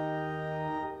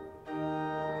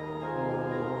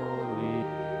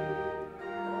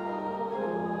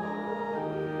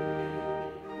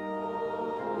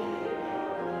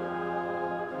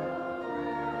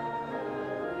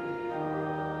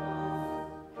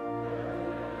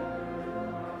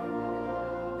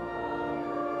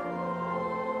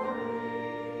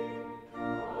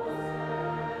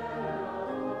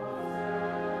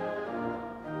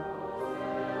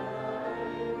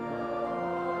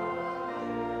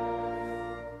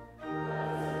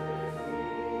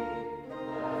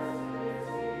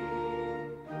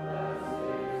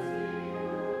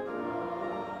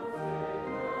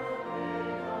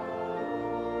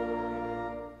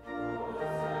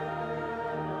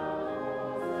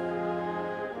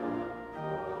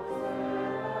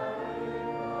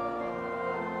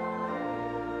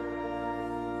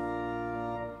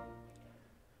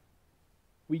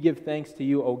 We give thanks to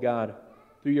you, O God,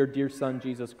 through your dear Son,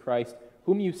 Jesus Christ,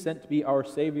 whom you sent to be our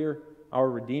Savior, our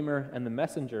Redeemer, and the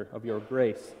messenger of your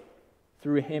grace.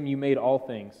 Through him you made all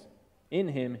things. In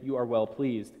him you are well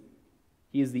pleased.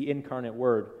 He is the incarnate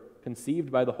Word,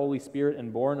 conceived by the Holy Spirit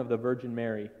and born of the Virgin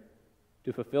Mary.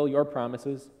 To fulfill your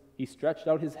promises, he stretched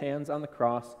out his hands on the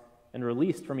cross and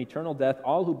released from eternal death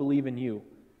all who believe in you.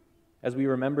 As we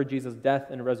remember Jesus' death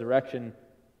and resurrection,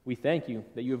 we thank you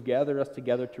that you have gathered us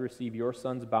together to receive your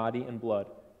Son's body and blood.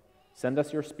 Send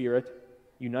us your Spirit,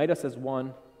 unite us as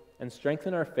one, and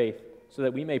strengthen our faith so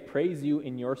that we may praise you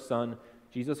in your Son,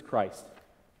 Jesus Christ.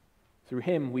 Through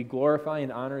him we glorify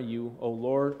and honor you, O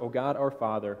Lord, O God our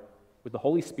Father, with the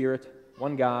Holy Spirit,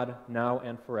 one God, now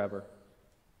and forever.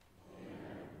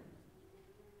 Amen.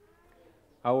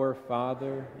 Our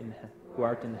Father, who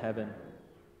art in heaven,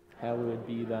 hallowed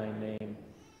be thy name.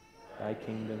 Thy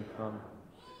kingdom come,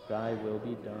 thy will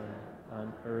be done,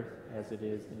 on earth as it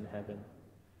is in heaven.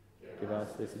 Give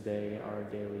us this day our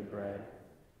daily bread,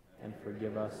 and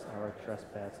forgive us our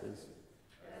trespasses,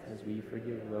 as we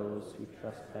forgive those who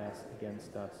trespass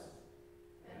against us.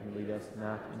 And lead us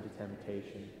not into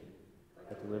temptation,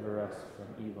 but deliver us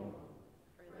from evil.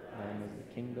 Thine is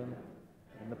the kingdom,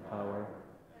 and the power,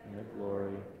 and the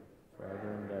glory,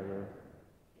 forever and ever.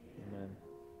 Amen.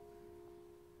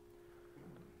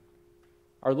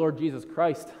 Our Lord Jesus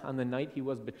Christ, on the night he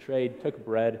was betrayed, took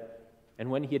bread,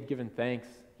 and when he had given thanks,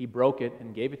 he broke it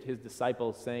and gave it to his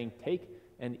disciples, saying, "Take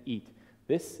and eat.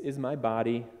 This is my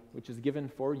body, which is given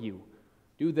for you.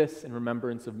 Do this in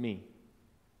remembrance of me."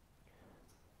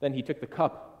 Then he took the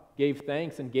cup, gave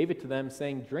thanks, and gave it to them,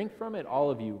 saying, "Drink from it, all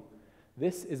of you.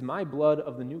 This is my blood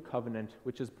of the new covenant,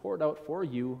 which is poured out for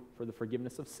you for the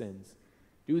forgiveness of sins.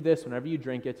 Do this whenever you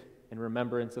drink it in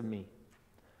remembrance of me."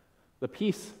 The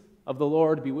peace of the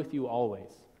Lord be with you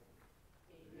always.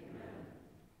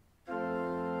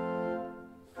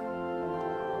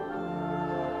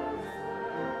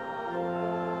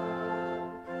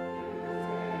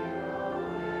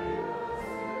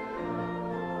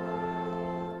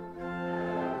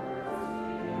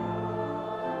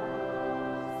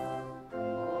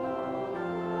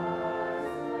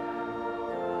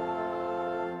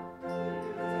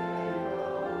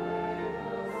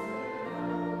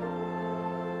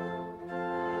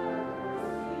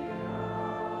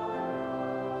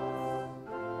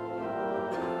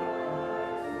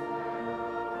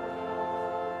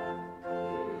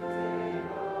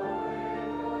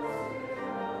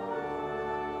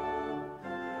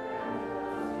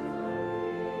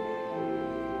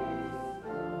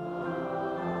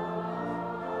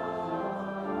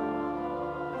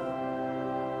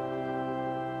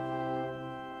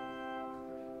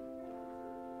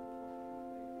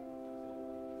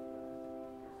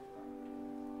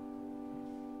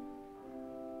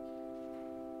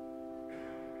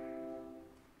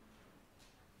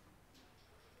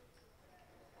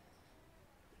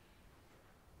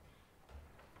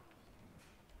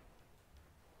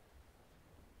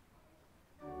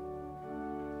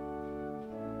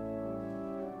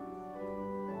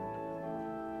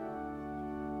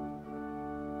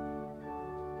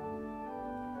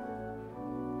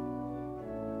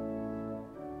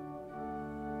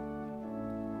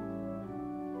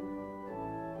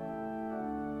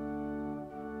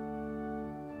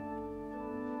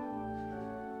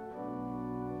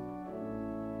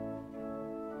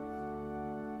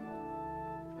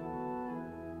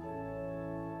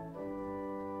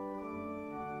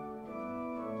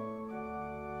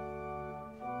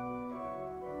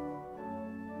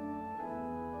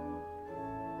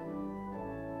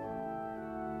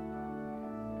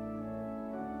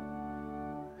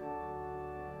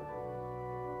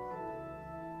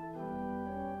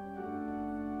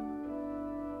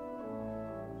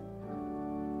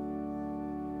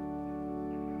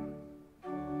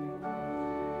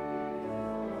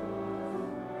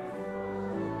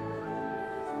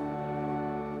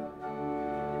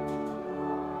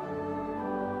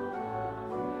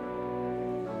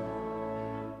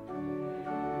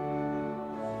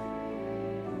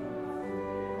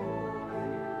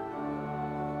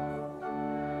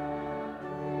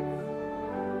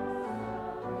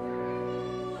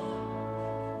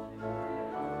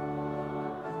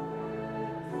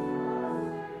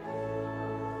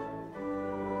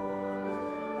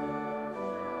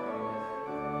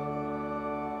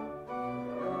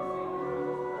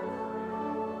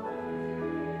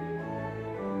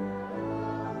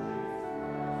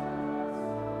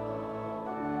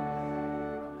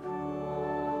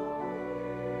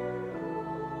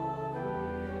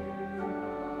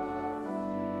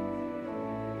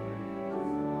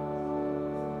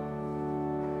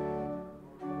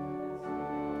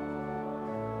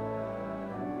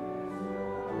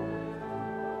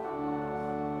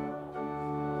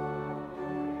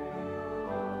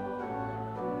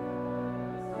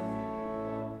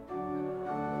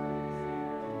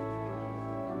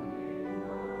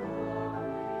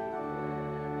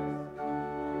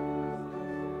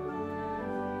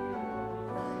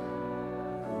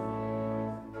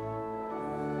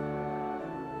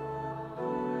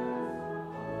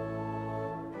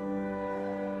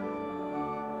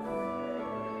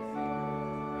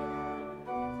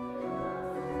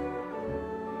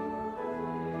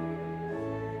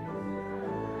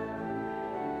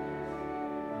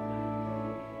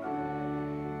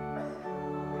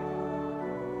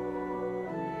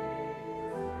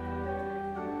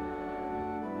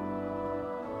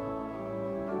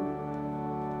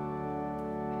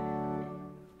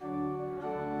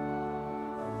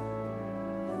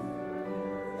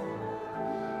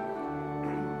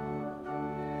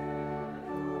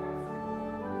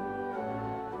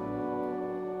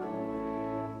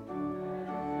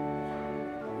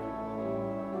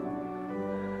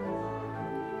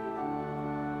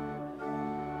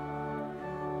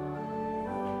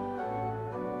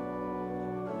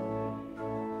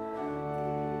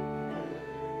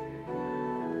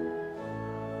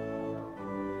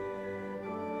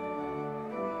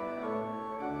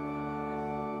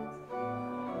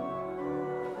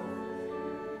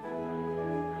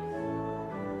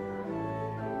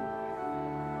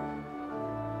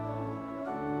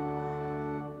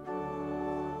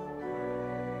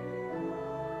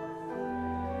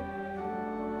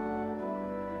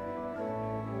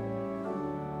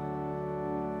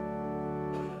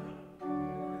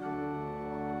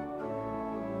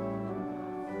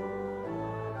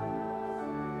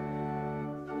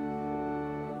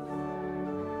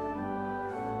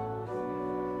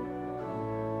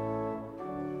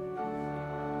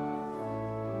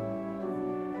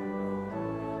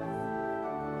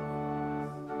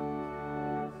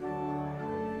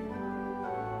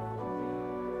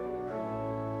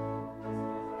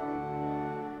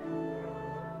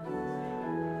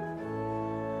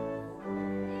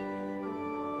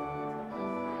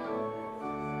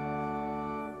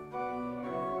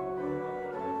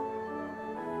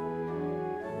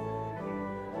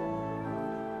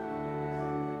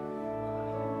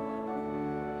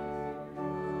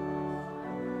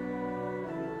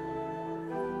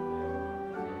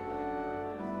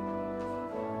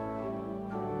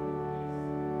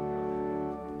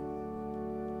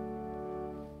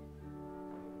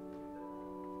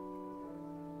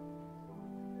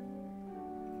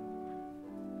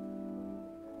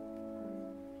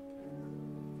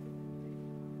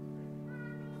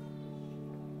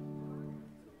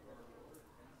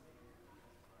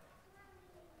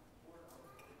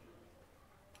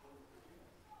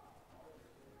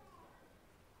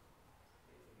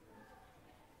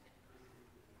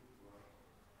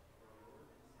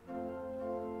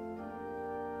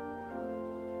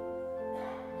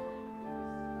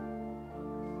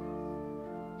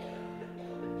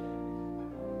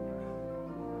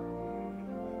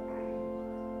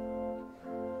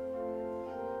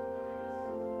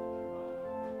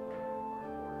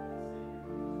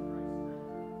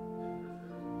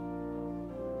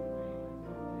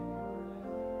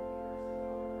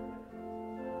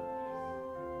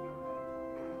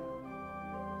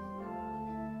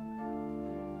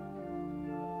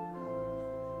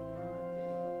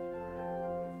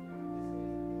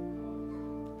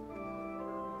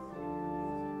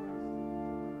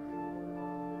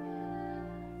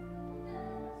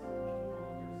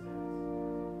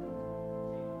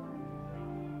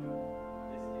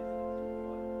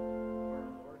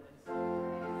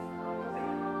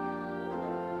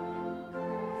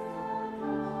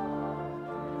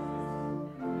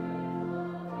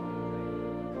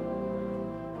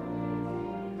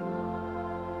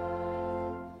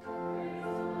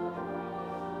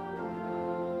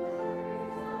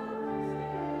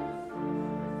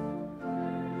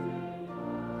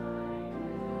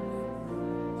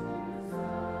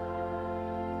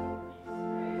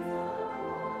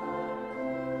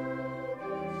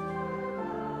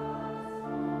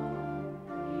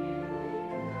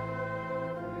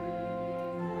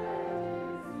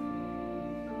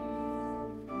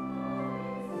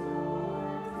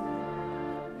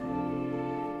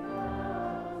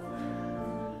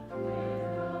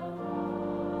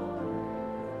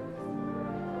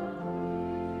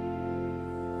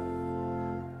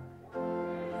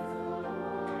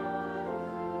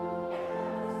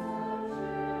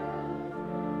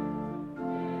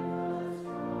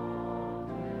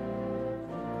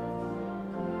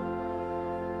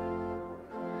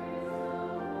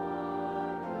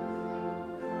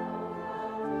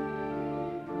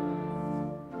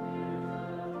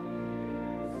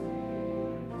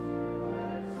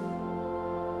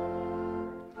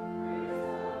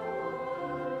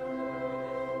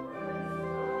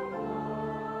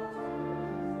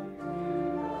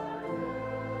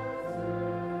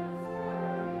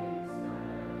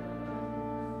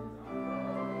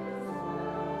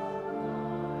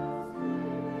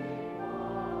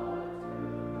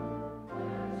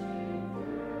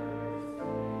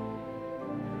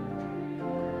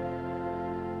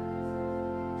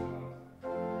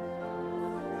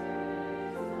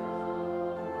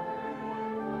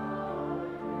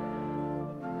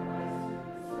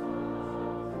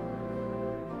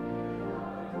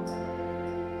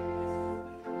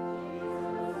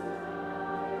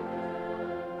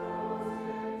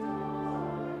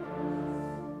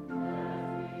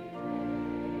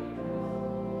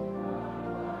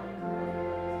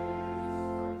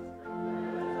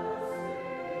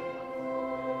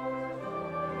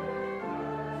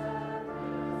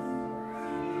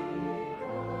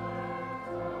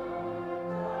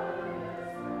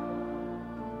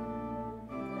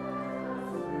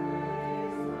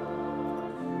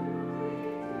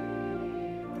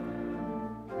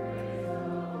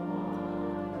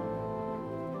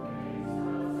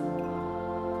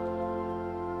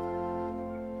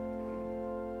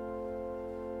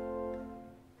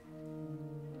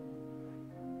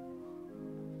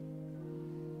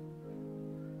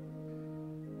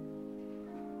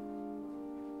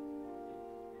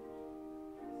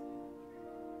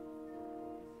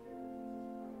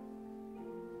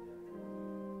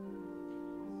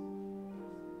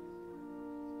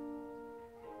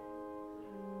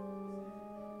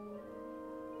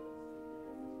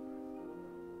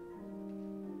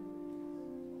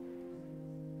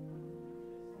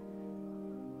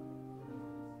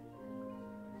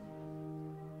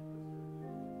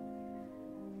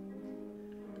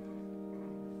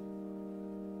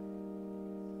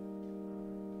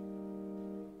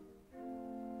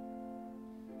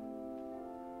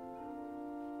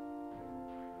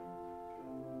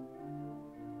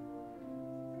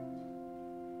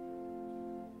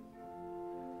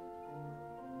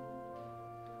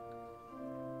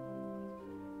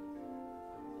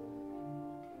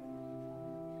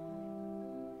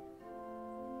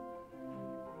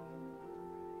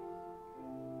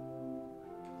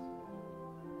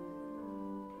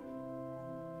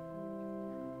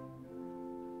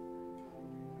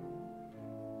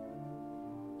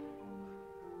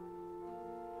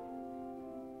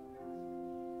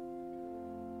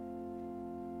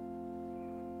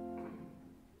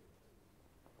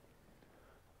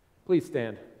 Please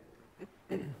stand.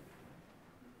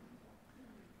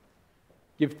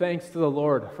 Give thanks to the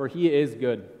Lord, for he is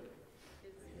good.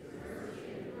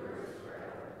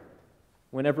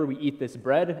 Whenever we eat this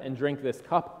bread and drink this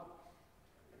cup,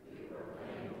 we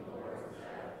proclaim the Lord's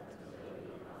death until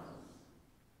he comes.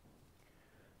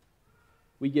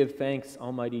 We give thanks,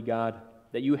 Almighty God,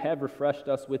 that you have refreshed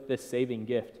us with this saving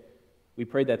gift. We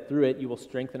pray that through it you will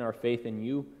strengthen our faith in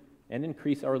you and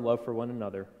increase our love for one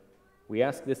another. We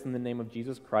ask this in the name of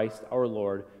Jesus Christ, our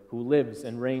Lord, who lives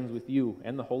and reigns with you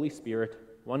and the Holy Spirit,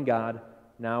 one God,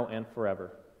 now and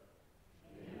forever.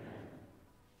 Amen.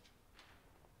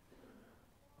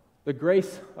 The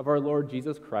grace of our Lord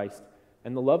Jesus Christ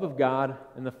and the love of God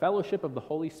and the fellowship of the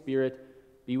Holy Spirit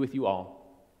be with you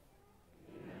all.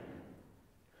 Amen.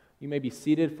 You may be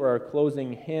seated for our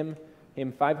closing hymn,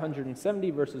 hymn 570,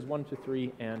 verses 1 to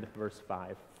 3 and verse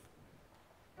 5.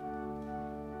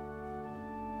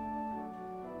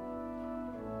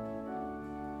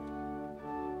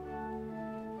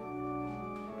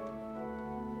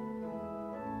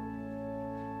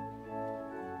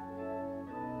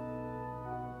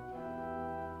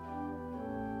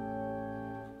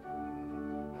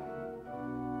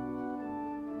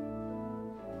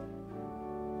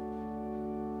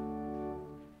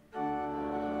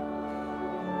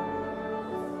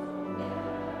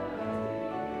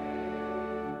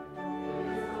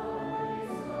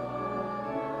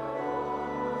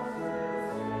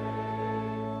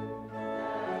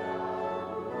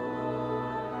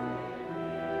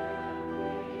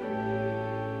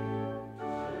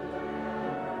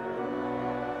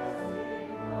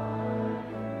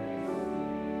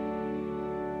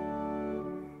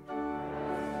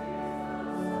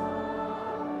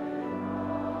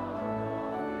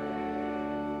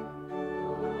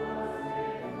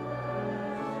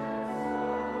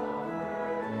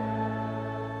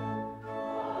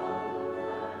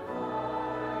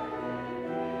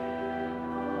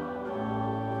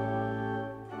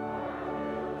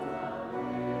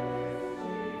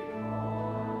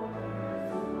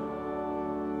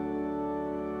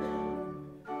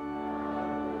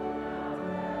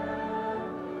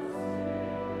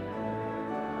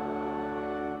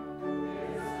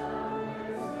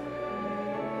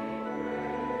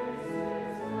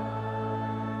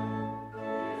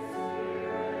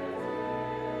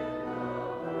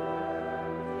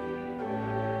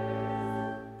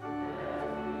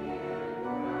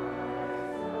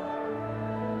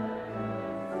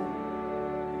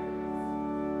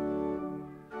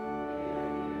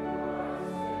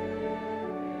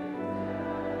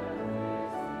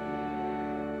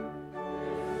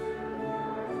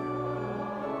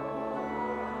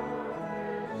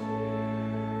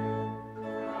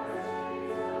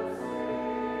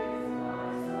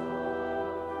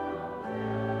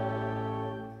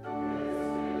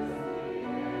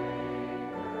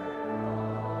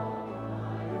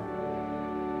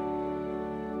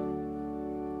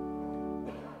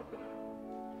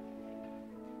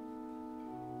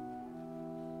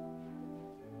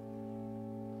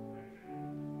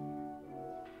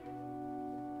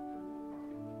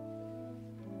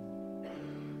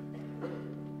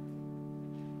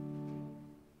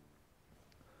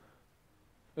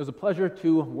 It was a pleasure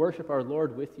to worship our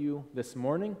Lord with you this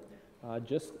morning.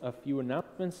 Just a few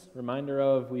announcements. Reminder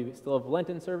of we still have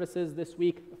Lenten services this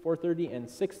week, 4:30 and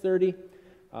 6:30.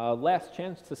 Last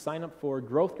chance to sign up for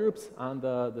growth groups on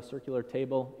the circular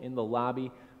table in the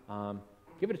lobby.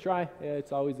 Give it a try.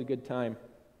 It's always a good time.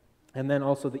 And then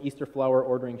also the Easter flower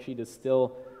ordering sheet is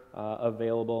still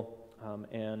available,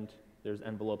 and there's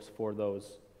envelopes for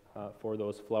those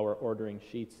flower ordering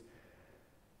sheets.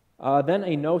 Then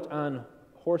a note on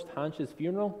Horst Hansch's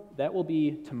funeral. That will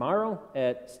be tomorrow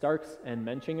at Starks and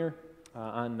Menchinger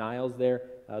on Niles there.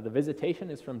 The visitation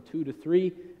is from 2 to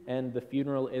 3, and the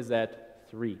funeral is at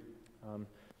 3.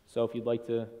 So if you'd like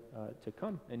to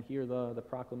come and hear the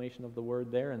proclamation of the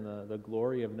word there and the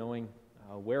glory of knowing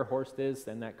where Horst is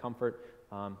and that comfort,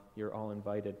 you're all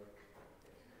invited.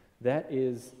 That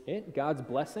is it. God's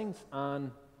blessings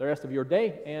on the rest of your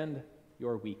day and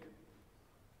your week.